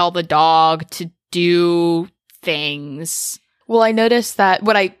compel the dog to do things. Well, I noticed that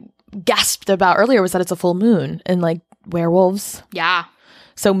what I gasped about earlier was that it's a full moon and like werewolves. Yeah.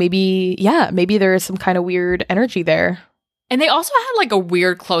 So maybe there is some kind of weird energy there. And they also had like a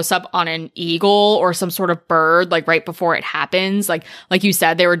weird close-up on an eagle or some sort of bird, like right before it happens. Like you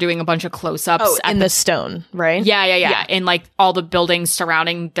said, they were doing a bunch of close-ups. In the stone, right? Yeah. And like all the buildings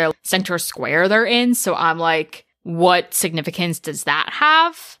surrounding their center square they're in. So I'm like, what significance does that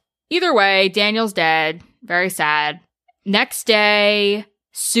have? Either way, Daniel's dead. Very sad. Next day,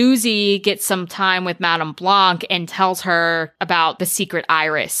 Susie gets some time with Madame Blanc and tells her about the secret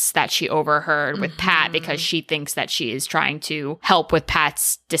iris that she overheard with Pat because she thinks that she is trying to help with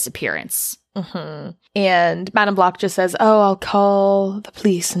Pat's disappearance. And Madame Blanc just says, oh, I'll call the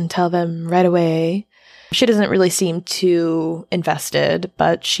police and tell them right away. She doesn't really seem too invested,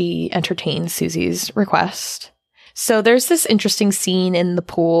 but she entertains Susie's request. So there's this interesting scene in the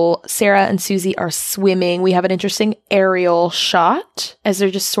pool. Sarah and Susie are swimming. We have an interesting aerial shot as they're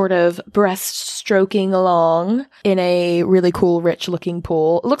just sort of breaststroking along in a really cool, rich-looking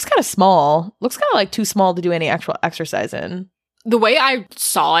pool. It looks kind of small. Looks kind of like too small to do any actual exercise in. The way I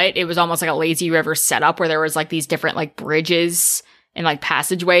saw it, it was almost like a lazy river setup where there was like these different like bridges and like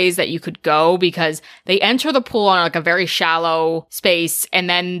passageways that you could go because they enter the pool on like a very shallow space and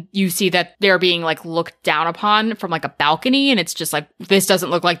then you see that they're being like looked down upon from like a balcony and it's just like, this doesn't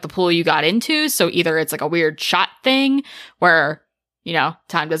look like the pool you got into. So either it's like a weird shot thing where, you know,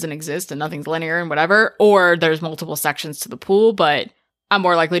 time doesn't exist and nothing's linear and whatever, or there's multiple sections to the pool, but I'm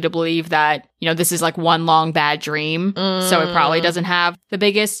more likely to believe that, you know, this is like one long bad dream. So it probably doesn't have the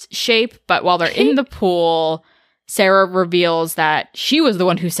biggest shape, but while they're in the pool, Sarah reveals that she was the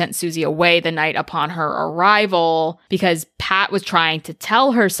one who sent Susie away the night upon her arrival because Pat was trying to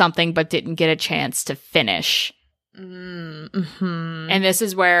tell her something but didn't get a chance to finish. And this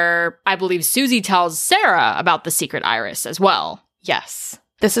is where I believe Susie tells Sarah about the secret iris as well. Yes.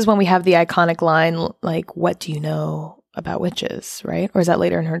 This is when we have the iconic line, like, what do you know about witches, right? Or is that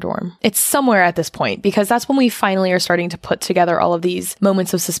later in her dorm? It's somewhere at this point because that's when we finally are starting to put together all of these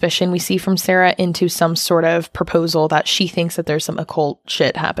moments of suspicion we see from Sarah into some sort of proposal that she thinks that there's some occult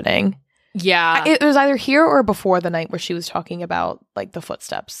shit happening. Yeah. It was either here or before the night where she was talking about like the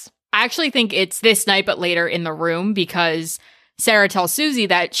footsteps. I actually think it's this night, but later in the room because Sarah tells Susie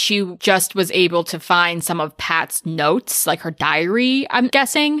that she just was able to find some of Pat's notes, like her diary, I'm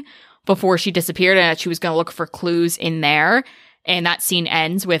guessing, before she disappeared and that she was going to look for clues in there. And that scene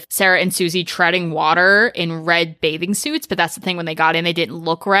ends with Sarah and Susie treading water in red bathing suits. But that's the thing, when they got in, they didn't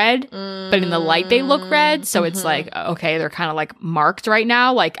look red. But in the light, they look red. So it's like, okay, they're kind of like marked right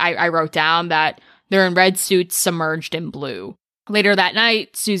now. Like I wrote down that they're in red suits submerged in blue. Later that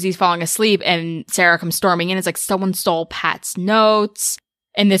night, Susie's falling asleep and Sarah comes storming in. It's like, someone stole Pat's notes.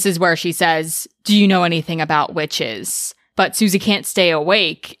 And this is where she says, do you know anything about witches? But Susie can't stay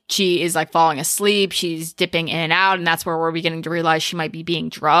awake. She is like falling asleep. She's dipping in and out. And that's where we're beginning to realize she might be being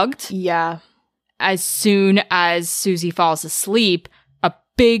drugged. Yeah. As soon as Susie falls asleep, a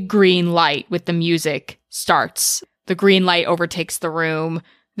big green light with the music starts. The green light overtakes the room.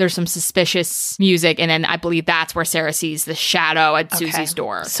 There's some suspicious music. And then I believe that's where Sarah sees the shadow at Susie's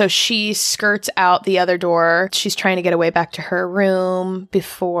door. So she skirts out the other door. She's trying to get away back to her room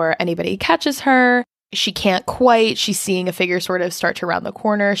before anybody catches her. She can't quite. She's seeing a figure sort of start to round the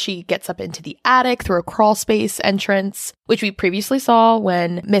corner. She gets up into the attic through a crawl space entrance, which we previously saw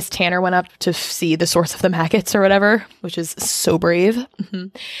when Miss Tanner went up to see the source of the maggots or whatever, which is so brave.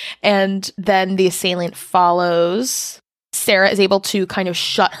 And then the assailant follows. Sarah is able to kind of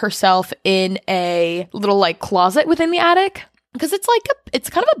shut herself in a little like closet within the attic. Because it's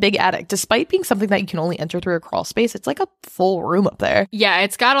kind of a big attic. Despite being something that you can only enter through a crawl space, it's like a full room up there. Yeah,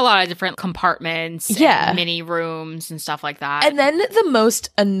 it's got a lot of different compartments and mini rooms and stuff like that. And then the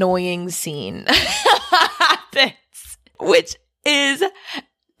most annoying scene happens, which is...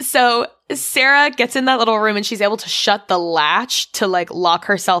 So Sarah gets in that little room and she's able to shut the latch to like lock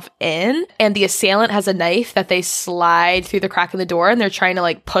herself in. And the assailant has a knife that they slide through the crack in the door and they're trying to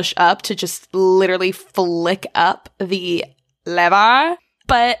like push up to just literally flick up the lever.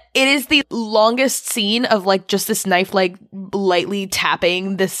 But it is the longest scene of like just this knife like lightly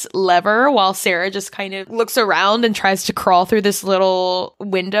tapping this lever while Sarah just kind of looks around and tries to crawl through this little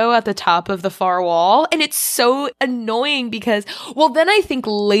window at the top of the far wall. And it's so annoying because, well, then I think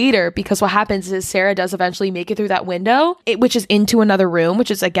later, because what happens is Sarah does eventually make it through that window, which is into another room,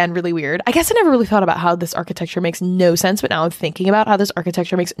 which is again really weird. I guess I never really thought about how this architecture makes no sense, but now I'm thinking about how this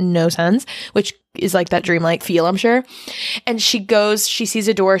architecture makes no sense, which is like that dreamlike feel, I'm sure. And she sees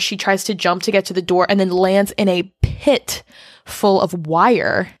a door, she tries to jump to get to the door and then lands in a pit full of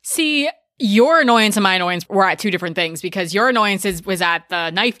wire. See, your annoyance and my annoyance were at two different things, because your annoyance was at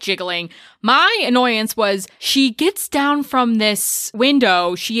the knife jiggling. My annoyance was she gets down from this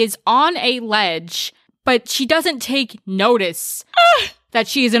window, she is on a ledge, but she doesn't take notice that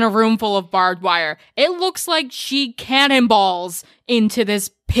she is in a room full of barbed wire. It looks like she cannonballs into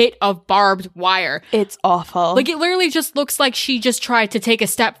this pit of barbed wire. It's awful. Like, it literally just looks like she just tried to take a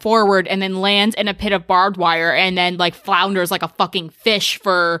step forward and then lands in a pit of barbed wire and then, like, flounders like a fucking fish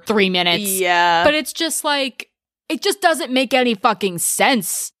for 3 minutes. Yeah. But it's just like, it just doesn't make any fucking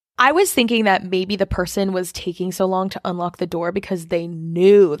sense. I was thinking that maybe the person was taking so long to unlock the door because they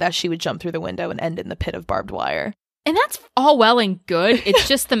knew that she would jump through the window and end in the pit of barbed wire. And that's all well and good. It's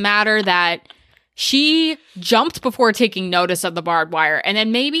just the matter that she jumped before taking notice of the barbed wire. And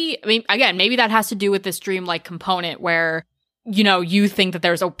then maybe that has to do with this dreamlike component where, you know, you think that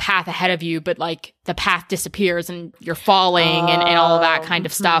there's a path ahead of you, but like the path disappears and you're falling and all of that kind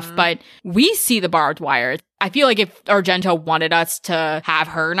of stuff. But we see the barbed wire. I feel like if Argento wanted us to have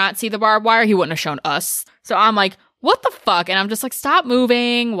her not see the barbed wire, he wouldn't have shown us. So I'm like, what the fuck? And I'm just like, stop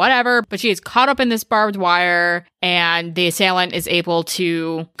moving, whatever. But she is caught up in this barbed wire, and the assailant is able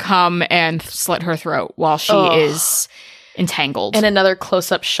to come and slit her throat while she is entangled. And another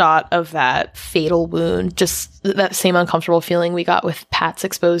close-up shot of that fatal wound, just that same uncomfortable feeling we got with Pat's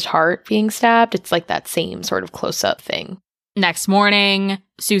exposed heart being stabbed. It's like that same sort of close-up thing. Next morning,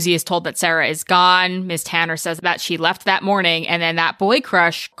 Susie is told that Sarah is gone. Ms. Tanner says that she left that morning, and then that boy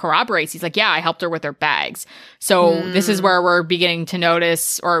crush corroborates. He's like, yeah, I helped her with her bags. So this is where we're beginning to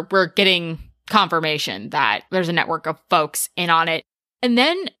notice, or we're getting confirmation that there's a network of folks in on it. And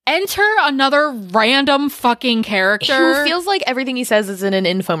then enter another random fucking character. Who feels like everything he says is in an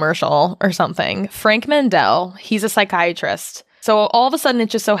infomercial or something. Frank Mandel, he's a psychiatrist. So all of a sudden, it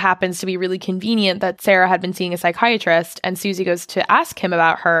just so happens to be really convenient that Sarah had been seeing a psychiatrist, and Susie goes to ask him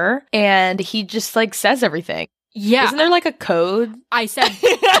about her, and he just, like, says everything. Yeah. Isn't there, like, a code? I said,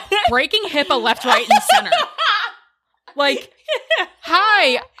 breaking HIPAA left, right, and center. Like,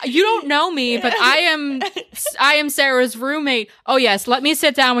 hi, you don't know me, but I am Sarah's roommate. Oh, yes, let me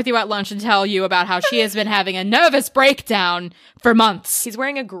sit down with you at lunch and tell you about how she has been having a nervous breakdown for months. He's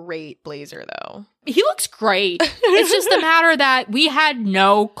wearing a great blazer, though. He looks great. It's just a matter that we had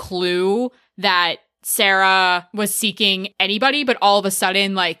no clue that Sarah was seeking anybody, but all of a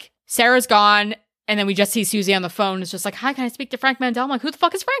sudden, like, Sarah's gone, and then we just see Susie on the phone. It's just like, hi, can I speak to Frank Mandel? I'm like, who the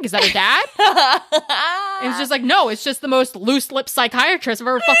fuck is Frank? Is that a dad? And it's just like, no, it's just the most loose-lipped psychiatrist I've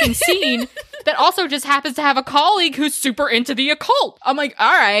ever fucking seen that also just happens to have a colleague who's super into the occult. I'm like,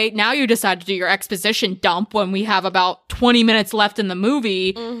 all right, now you decide to do your exposition dump when we have about 20 minutes left in the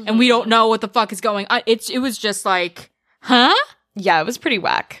movie and we don't know what the fuck is going on. It was just like, huh? Yeah, it was pretty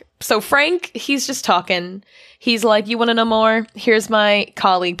whack. So Frank, he's just talking. He's like, you want to know more? Here's my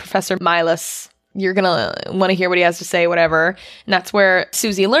colleague, Professor Milas. You're going to want to hear what he has to say, whatever. And that's where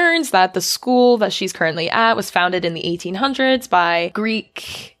Susie learns that the school that she's currently at was founded in the 1800s by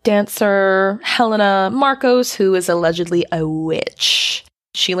Greek dancer Helena Markos, who is allegedly a witch.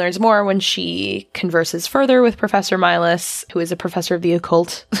 She learns more when she converses further with Professor Milas, who is a professor of the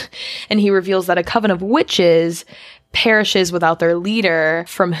occult. And he reveals that a coven of witches perishes without their leader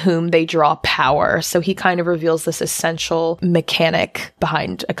from whom they draw power. So he kind of reveals this essential mechanic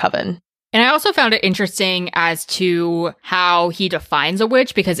behind a coven. And I also found it interesting as to how he defines a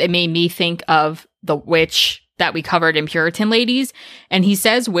witch, because it made me think of the witch that we covered in Puritan Ladies. And he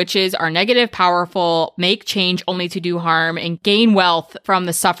says witches are negative, powerful, make change only to do harm, and gain wealth from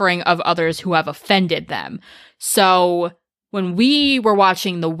the suffering of others who have offended them. So when we were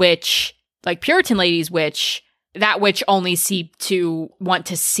watching The Witch, like Puritan Ladies' witch, that witch only seemed to want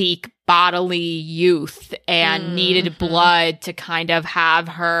to seek bodily youth and needed blood to kind of have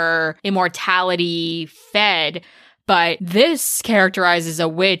her immortality fed. But this characterizes a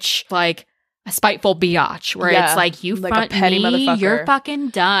witch like a spiteful biatch, where it's like, you like front a petty me, motherfucker. You're fucking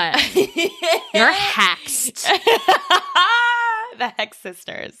done. You're hexed. The Hex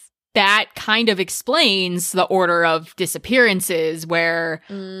Sisters. That kind of explains the order of disappearances, where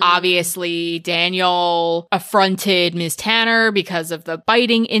obviously Daniel affronted Ms. Tanner because of the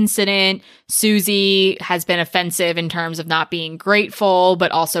biting incident. Susie has been offensive in terms of not being grateful,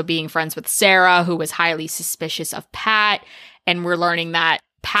 but also being friends with Sarah, who was highly suspicious of Pat. And we're learning that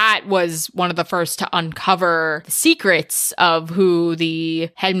Pat was one of the first to uncover the secrets of who the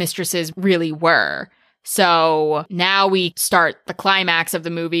headmistresses really were. So now we start the climax of the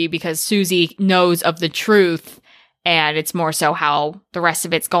movie because Susie knows of the truth, and it's more so how the rest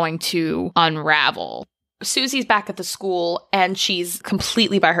of it's going to unravel. Susie's back at the school and she's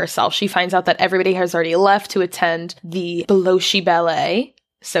completely by herself. She finds out that everybody has already left to attend the Beloshi Ballet.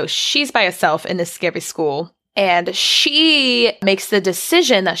 So she's by herself in this scary school. And she makes the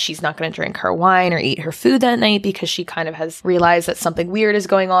decision that she's not going to drink her wine or eat her food that night because she kind of has realized that something weird is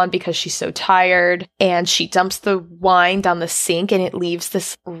going on because she's so tired. And she dumps the wine down the sink and it leaves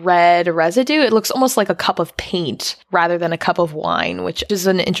this red residue. It looks almost like a cup of paint rather than a cup of wine, which is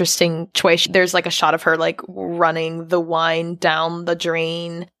an interesting choice. There's like a shot of her like running the wine down the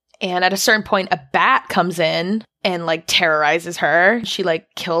drain. And at a certain point, a bat comes in and like terrorizes her. She like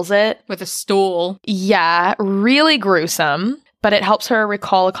kills it with a stool. Yeah, really gruesome. But it helps her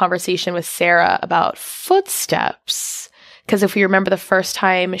recall a conversation with Sarah about footsteps. Because if we remember the first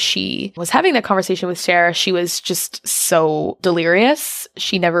time she was having that conversation with Sarah, she was just so delirious.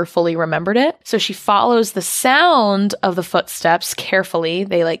 She never fully remembered it. So she follows the sound of the footsteps carefully.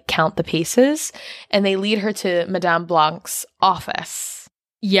 They like count the paces and they lead her to Madame Blanc's office.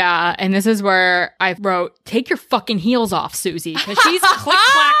 Yeah, and this is where I wrote, take your fucking heels off, Susie, because she's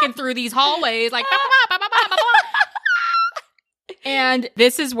click-clacking through these hallways like... And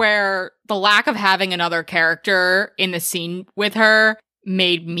this is where the lack of having another character in the scene with her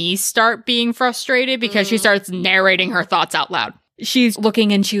made me start being frustrated because she starts narrating her thoughts out loud. She's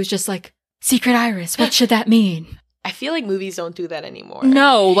looking and she was just like, Secret Iris, what should that mean? I feel like movies don't do that anymore.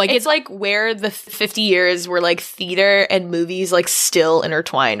 No, like it's like where the 50 years were like theater and movies like still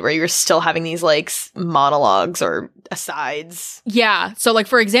intertwined, where you're still having these like monologues or asides. Yeah. So like,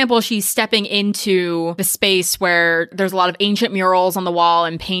 for example, she's stepping into the space where there's a lot of ancient murals on the wall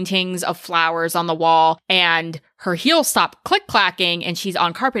and paintings of flowers on the wall, and her heels stop click-clacking and she's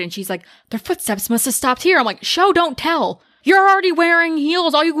on carpet and she's like, their footsteps must have stopped here. I'm like, show, don't tell. You're already wearing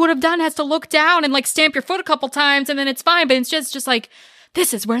heels. All you would have done is to look down and like stamp your foot a couple times and then it's fine. But it's just like,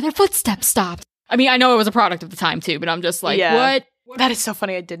 this is where their footsteps stopped. I mean, I know it was a product of the time too, but I'm just like, what? That is so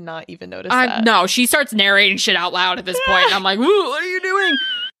funny. I did not even notice that. No, she starts narrating shit out loud at this point. And I'm like, ooh, what are you doing?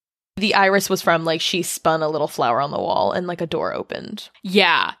 The iris was from like she spun a little flower on the wall and like a door opened.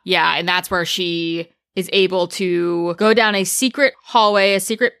 Yeah. And that's where she is able to go down a secret hallway, a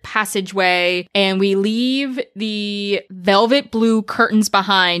secret passageway, and we leave the velvet blue curtains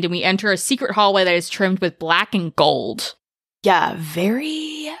behind and we enter a secret hallway that is trimmed with black and gold. Yeah,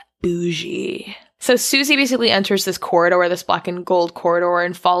 very bougie. So Susie basically enters this corridor, this black and gold corridor,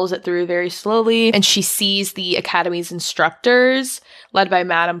 and follows it through very slowly. And she sees the Academy's instructors, led by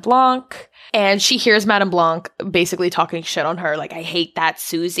Madame Blanc. And she hears Madame Blanc basically talking shit on her, like, I hate that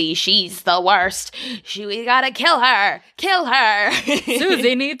Susie. She's the worst. We gotta kill her. Kill her.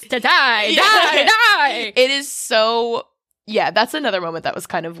 Susie needs to die. Die. It is so... Yeah, that's another moment that was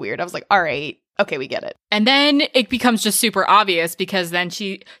kind of weird. I was like, all right. Okay, we get it. And then it becomes just super obvious because then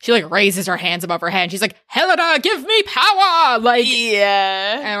she like raises her hands above her head and she's like, Helena, give me power! Like,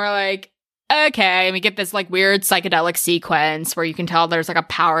 yeah. And we're like, okay. And we get this like weird psychedelic sequence where you can tell there's like a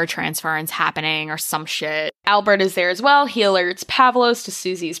power transference happening or some shit. Albert is there as well. He alerts Pavlos to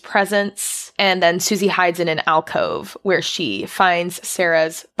Susie's presence. And then Susie hides in an alcove where she finds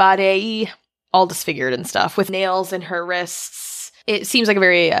Sarah's body, all disfigured and stuff, with nails in her wrists. It seems like a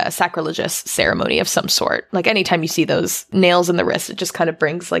very sacrilegious ceremony of some sort. Like anytime you see those nails in the wrist, it just kind of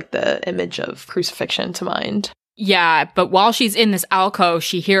brings like the image of crucifixion to mind. Yeah, but while she's in this alcove,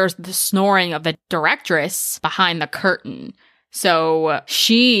 she hears the snoring of the directress behind the curtain. So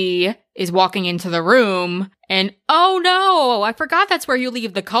she is walking into the room and, oh no, I forgot that's where you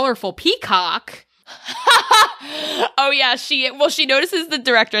leave the colorful peacock. Oh yeah, she notices the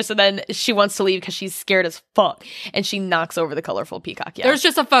directress and then she wants to leave because she's scared as fuck and she knocks over the colorful peacock. Yeah, there's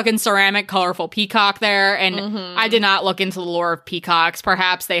just a fucking ceramic colorful peacock there, and I did not look into the lore of peacocks.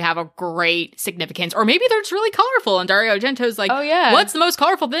 Perhaps they have a great significance, or maybe they're just really colorful and Dario Argento's like, oh yeah, what's the most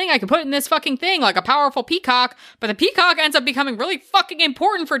colorful thing I could put in this fucking thing? Like a powerful peacock. But the peacock ends up becoming really fucking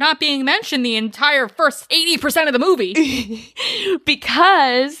important for not being mentioned the entire first 80% of the movie.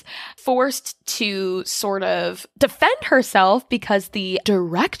 Because forced to sort of defend herself because the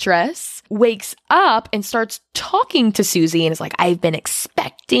directress wakes up and starts talking to Susie and is like, I've been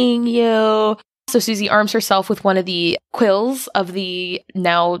expecting you. So Susie arms herself with one of the quills of the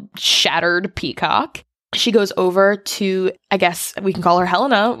now shattered peacock. She goes over to, I guess we can call her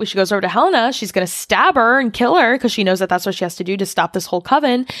Helena. She goes over to Helena. She's going to stab her and kill her because she knows that that's what she has to do to stop this whole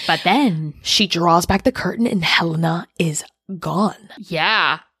coven. But then she draws back the curtain and Helena is gone.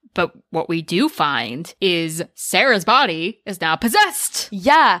 Yeah. But what we do find is Sarah's body is now possessed.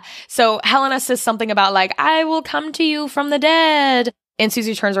 Yeah. So Helena says something about like, I will come to you from the dead. And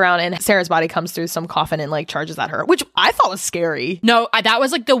Susie turns around and Sarah's body comes through some coffin and like charges at her, which I thought was scary. No, that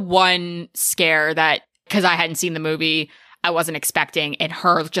was like the one scare that, because I hadn't seen the movie, I wasn't expecting, and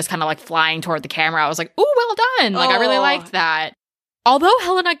her just kind of like flying toward the camera. I was like, "Ooh, well done!" Like I really liked that. Although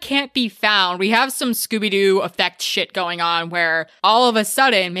Helena can't be found, we have some Scooby-Doo effect shit going on where all of a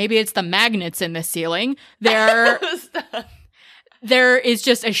sudden, maybe it's the magnets in the ceiling, there is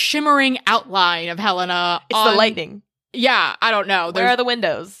just a shimmering outline of Helena. It's the lightning. Yeah, I don't know. Where are the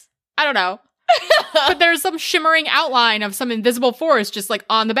windows? I don't know. But there's some shimmering outline of some invisible force just like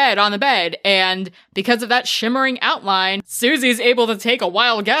on the bed. And because of that shimmering outline, Susie's able to take a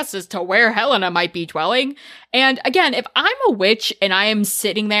wild guess as to where Helena might be dwelling. And again, if I'm a witch and I am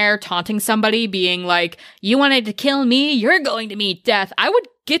sitting there taunting somebody being like, you wanted to kill me, you're going to meet death, I would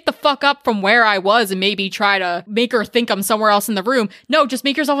get the fuck up from where I was and maybe try to make her think I'm somewhere else in the room. No, just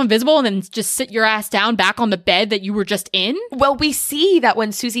make yourself invisible and then just sit your ass down back on the bed that you were just in. Well, we see that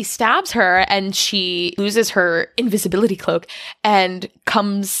when Susie stabs her and she loses her invisibility cloak and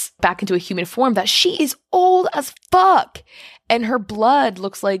comes back into a human form, that she is old as fuck and her blood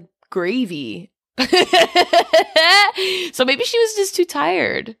looks like gravy. So maybe she was just too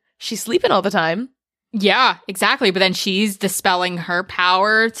tired. She's sleeping all the time. Yeah, exactly. But then she's dispelling her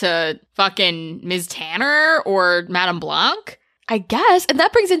power to fucking Ms. Tanner or Madame Blanc, I guess. And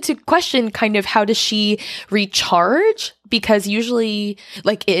that brings into question kind of how does she recharge? Because usually,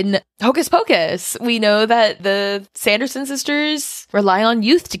 like in Hocus Pocus, we know that the Sanderson sisters rely on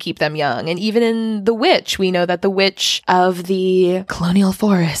youth to keep them young. And even in The Witch, we know that the witch of the colonial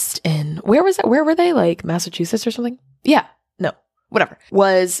forest in, where was that? Where were they? Like Massachusetts or something? Yeah. No. Whatever,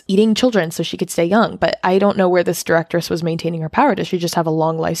 was eating children so she could stay young. But I don't know where this directress was maintaining her power. Does she just have a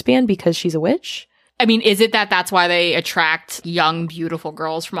long lifespan because she's a witch? I mean, is it that that's why they attract young, beautiful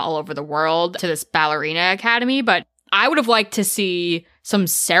girls from all over the world to this ballerina academy? But I would have liked to see some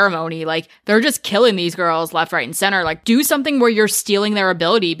ceremony. Like, they're just killing these girls left, right, and center. Like, do something where you're stealing their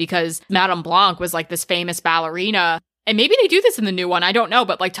ability, because Madame Blanc was like this famous ballerina. And maybe they do this in the new one, I don't know,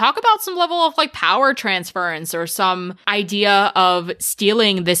 but like talk about some level of like power transference or some idea of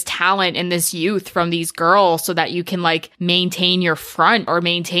stealing this talent and this youth from these girls so that you can like maintain your front or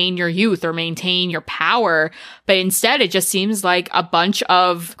maintain your youth or maintain your power. But instead, it just seems like a bunch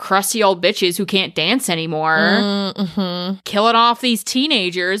of crusty old bitches who can't dance anymore, killing off these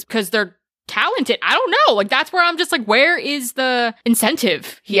teenagers because they're talented. I don't know. Like, that's where I'm just like, where is the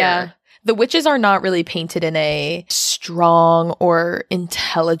incentive here? Yeah. The witches are not really painted in a strong or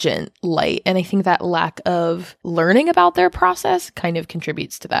intelligent light. And I think that lack of learning about their process kind of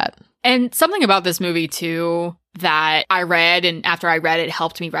contributes to that. And something about this movie, too, that I read, and after I read it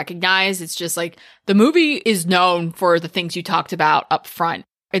helped me recognize, it's just like the movie is known for the things you talked about up front.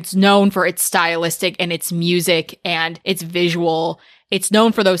 It's known for its stylistic and its music and its visual. It's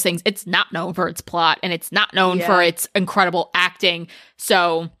known for those things. It's not known for its plot, and it's not known for its incredible acting.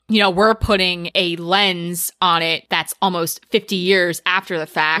 So, you know, we're putting a lens on it that's almost 50 years after the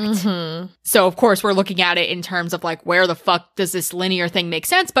fact. So, of course, we're looking at it in terms of like, where the fuck does this linear thing make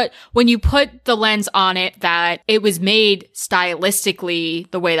sense? But when you put the lens on it that it was made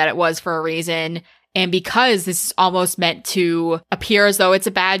stylistically the way that it was for a reason, and because this is almost meant to appear as though it's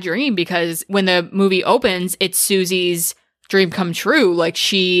a bad dream, because when the movie opens, it's Susie's dream come true. Like,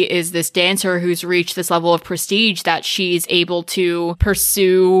 she is this dancer who's reached this level of prestige that she's able to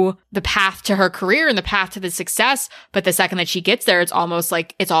pursue the path to her career and the path to the success. But the second that she gets there, it's almost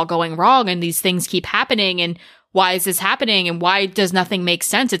like it's all going wrong and these things keep happening. And why is this happening? And why does nothing make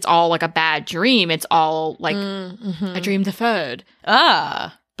sense? It's all like a bad dream. It's all like a dream deferred.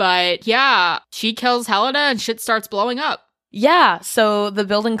 But yeah, she kills Helena and shit starts blowing up. Yeah, so the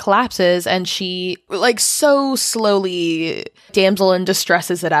building collapses and she, like, so slowly damsel in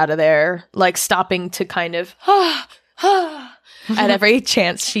distresses it out of there, like stopping to kind of, at every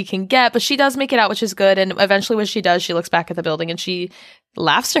chance she can get. But she does make it out, which is good. And eventually when she does, she looks back at the building and she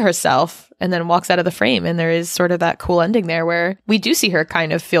laughs to herself and then walks out of the frame. And there is sort of that cool ending there where we do see her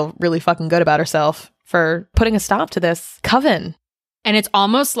kind of feel really fucking good about herself for putting a stop to this coven. And it's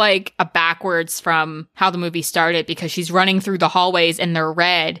almost like a backwards from how the movie started, because she's running through the hallways and they're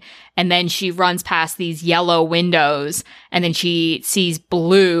red. And then she runs past these yellow windows and then she sees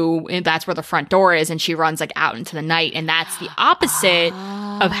blue, and that's where the front door is. And she runs like out into the night. And that's the opposite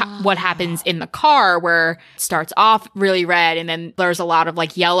of what happens in the car, where it starts off really red. And then there's a lot of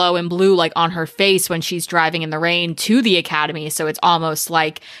like yellow and blue, like on her face when she's driving in the rain to the academy. So it's almost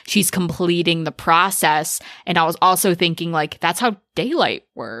like she's completing the process. And I was also thinking like, that's how daylight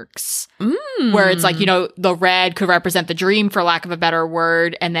works, where it's like, you know, the red could represent the dream, for lack of a better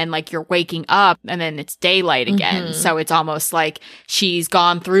word. And then like like you're waking up and then it's daylight again. So it's almost like she's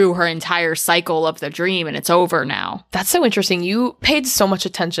gone through her entire cycle of the dream and it's over now. That's so interesting. You paid so much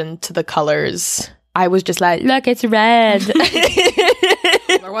attention to the colors. I was just like, look, it's red.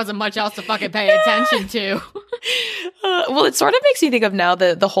 There wasn't much else to fucking pay attention to. Well, it sort of makes me think of now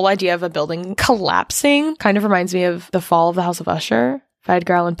the whole idea of a building collapsing kind of reminds me of The Fall of the House of Usher by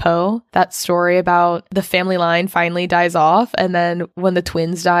Edgar Allan Poe. That story about the family line finally dies off, and then when the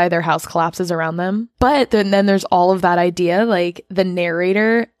twins die, their house collapses around them. But then there's all of that idea, like the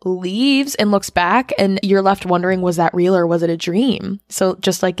narrator leaves and looks back, and you're left wondering, was that real or was it a dream? So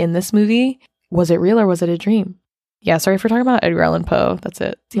just like in this movie, was it real or was it a dream? Yeah, sorry for talking about Edgar Allan Poe. That's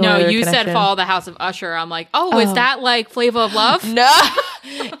it. No, you said Fall of the House of Usher. I'm like, oh, is that like Flavor of Love? No.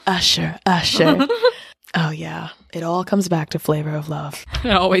 Usher. Oh, yeah. It all comes back to Flavor of Love.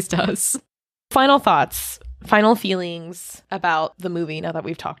 It always does. Final thoughts, final feelings about the movie now that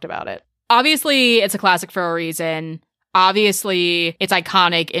we've talked about it. Obviously, it's a classic for a reason. Obviously, it's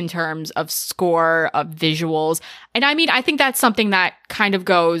iconic in terms of score, of visuals. And I mean, I think that's something that kind of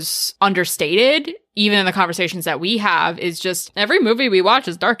goes understated, even in the conversations that we have, is just every movie we watch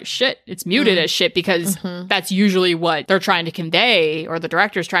is dark as shit. It's muted as shit because that's usually what they're trying to convey, or the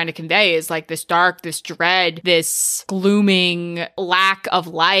director's trying to convey, is like this dark, this dread, this glooming lack of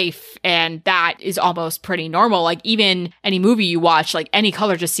life. And that is almost pretty normal. Like even any movie you watch, like any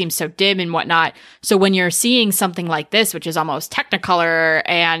color just seems so dim and whatnot. So when you're seeing something like this, which is almost Technicolor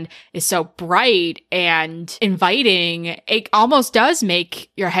and is so bright and inviting, it almost does make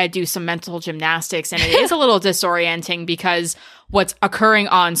your head do some mental gymnastics. And it is a little disorienting because what's occurring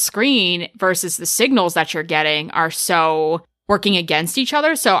on screen versus the signals that you're getting are so working against each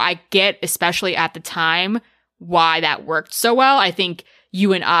other. So I get, especially at the time, why that worked so well. I think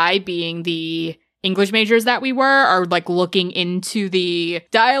you and I, being the English majors that we were, are like looking into the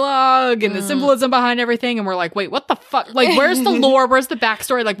dialogue and the symbolism behind everything, and we're like, wait, what the fuck? Like, where's the lore? Where's the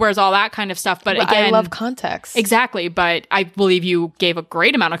backstory? Like, where's all that kind of stuff? But again, I love context. Exactly. But I believe you gave a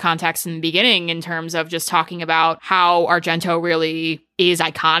great amount of context in the beginning in terms of just talking about how Argento really is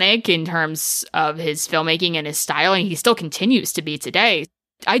iconic in terms of his filmmaking and his style, and he still continues to be today.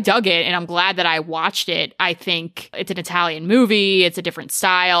 I dug it, and I'm glad that I watched it. I think it's an Italian movie, it's a different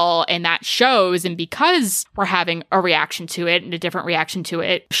style, and that shows. And because we're having a reaction to it, and a different reaction to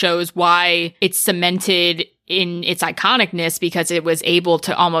it, shows why it's cemented in its iconicness, because it was able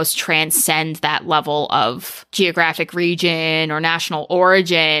to almost transcend that level of geographic region or national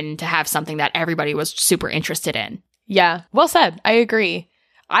origin to have something that everybody was super interested in. Yeah, well said. I agree.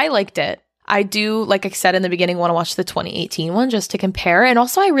 I liked it. I do, like I said in the beginning, want to watch the 2018 one just to compare. And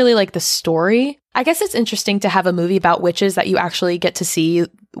also, I really like the story. I guess it's interesting to have a movie about witches that you actually get to see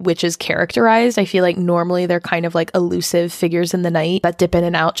witches characterized. I feel like normally they're kind of like elusive figures in the night that dip in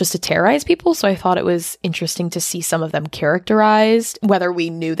and out just to terrorize people. So I thought it was interesting to see some of them characterized, whether we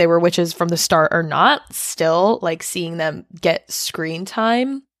knew they were witches from the start or not. Still, like seeing them get screen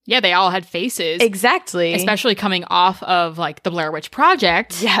time. Yeah, they all had faces. Exactly. Especially coming off of like the Blair Witch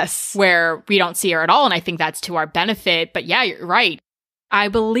Project. Yes. Where we don't see her at all. And I think that's to our benefit. But yeah, you're right. I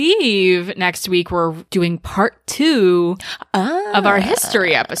believe next week we're doing part 2 of our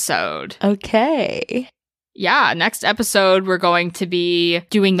history episode. Okay. Yeah, next episode we're going to be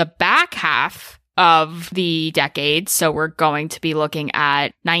doing the back half of the decade. So we're going to be looking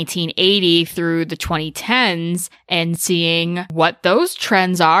at 1980 through the 2010s and seeing what those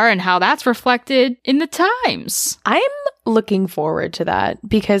trends are and how that's reflected in the times. I'm looking forward to that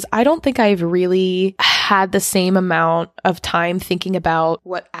because I don't think I've really had the same amount of time thinking about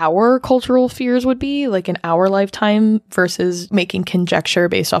what our cultural fears would be like in our lifetime versus making conjecture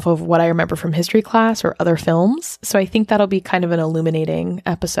based off of what I remember from history class or other films. So I think that'll be kind of an illuminating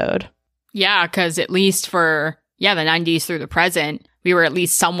episode. Yeah, because at least for, the 90s through the present, we were at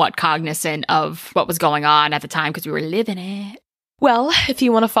least somewhat cognizant of what was going on at the time because we were living it. Well, if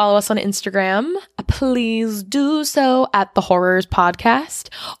you want to follow us on Instagram, please do so at The Horrors Podcast.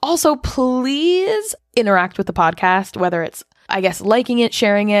 Also, please interact with the podcast, whether it's, I guess, liking it,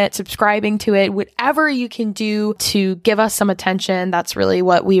 sharing it, subscribing to it, whatever you can do to give us some attention. That's really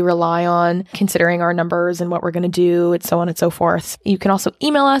what we rely on, considering our numbers and what we're going to do, and so on and so forth. You can also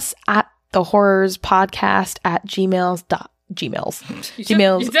email us at thehorrorspodcast@gmails.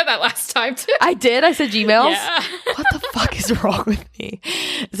 You did that last time too. I did. I said Gmails. Yeah. What the fuck is wrong with me?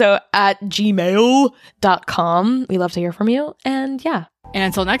 So at gmail.com. We love to hear from you. And yeah. And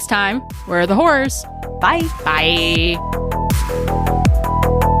until next time, we're the Horrors. Bye. Bye.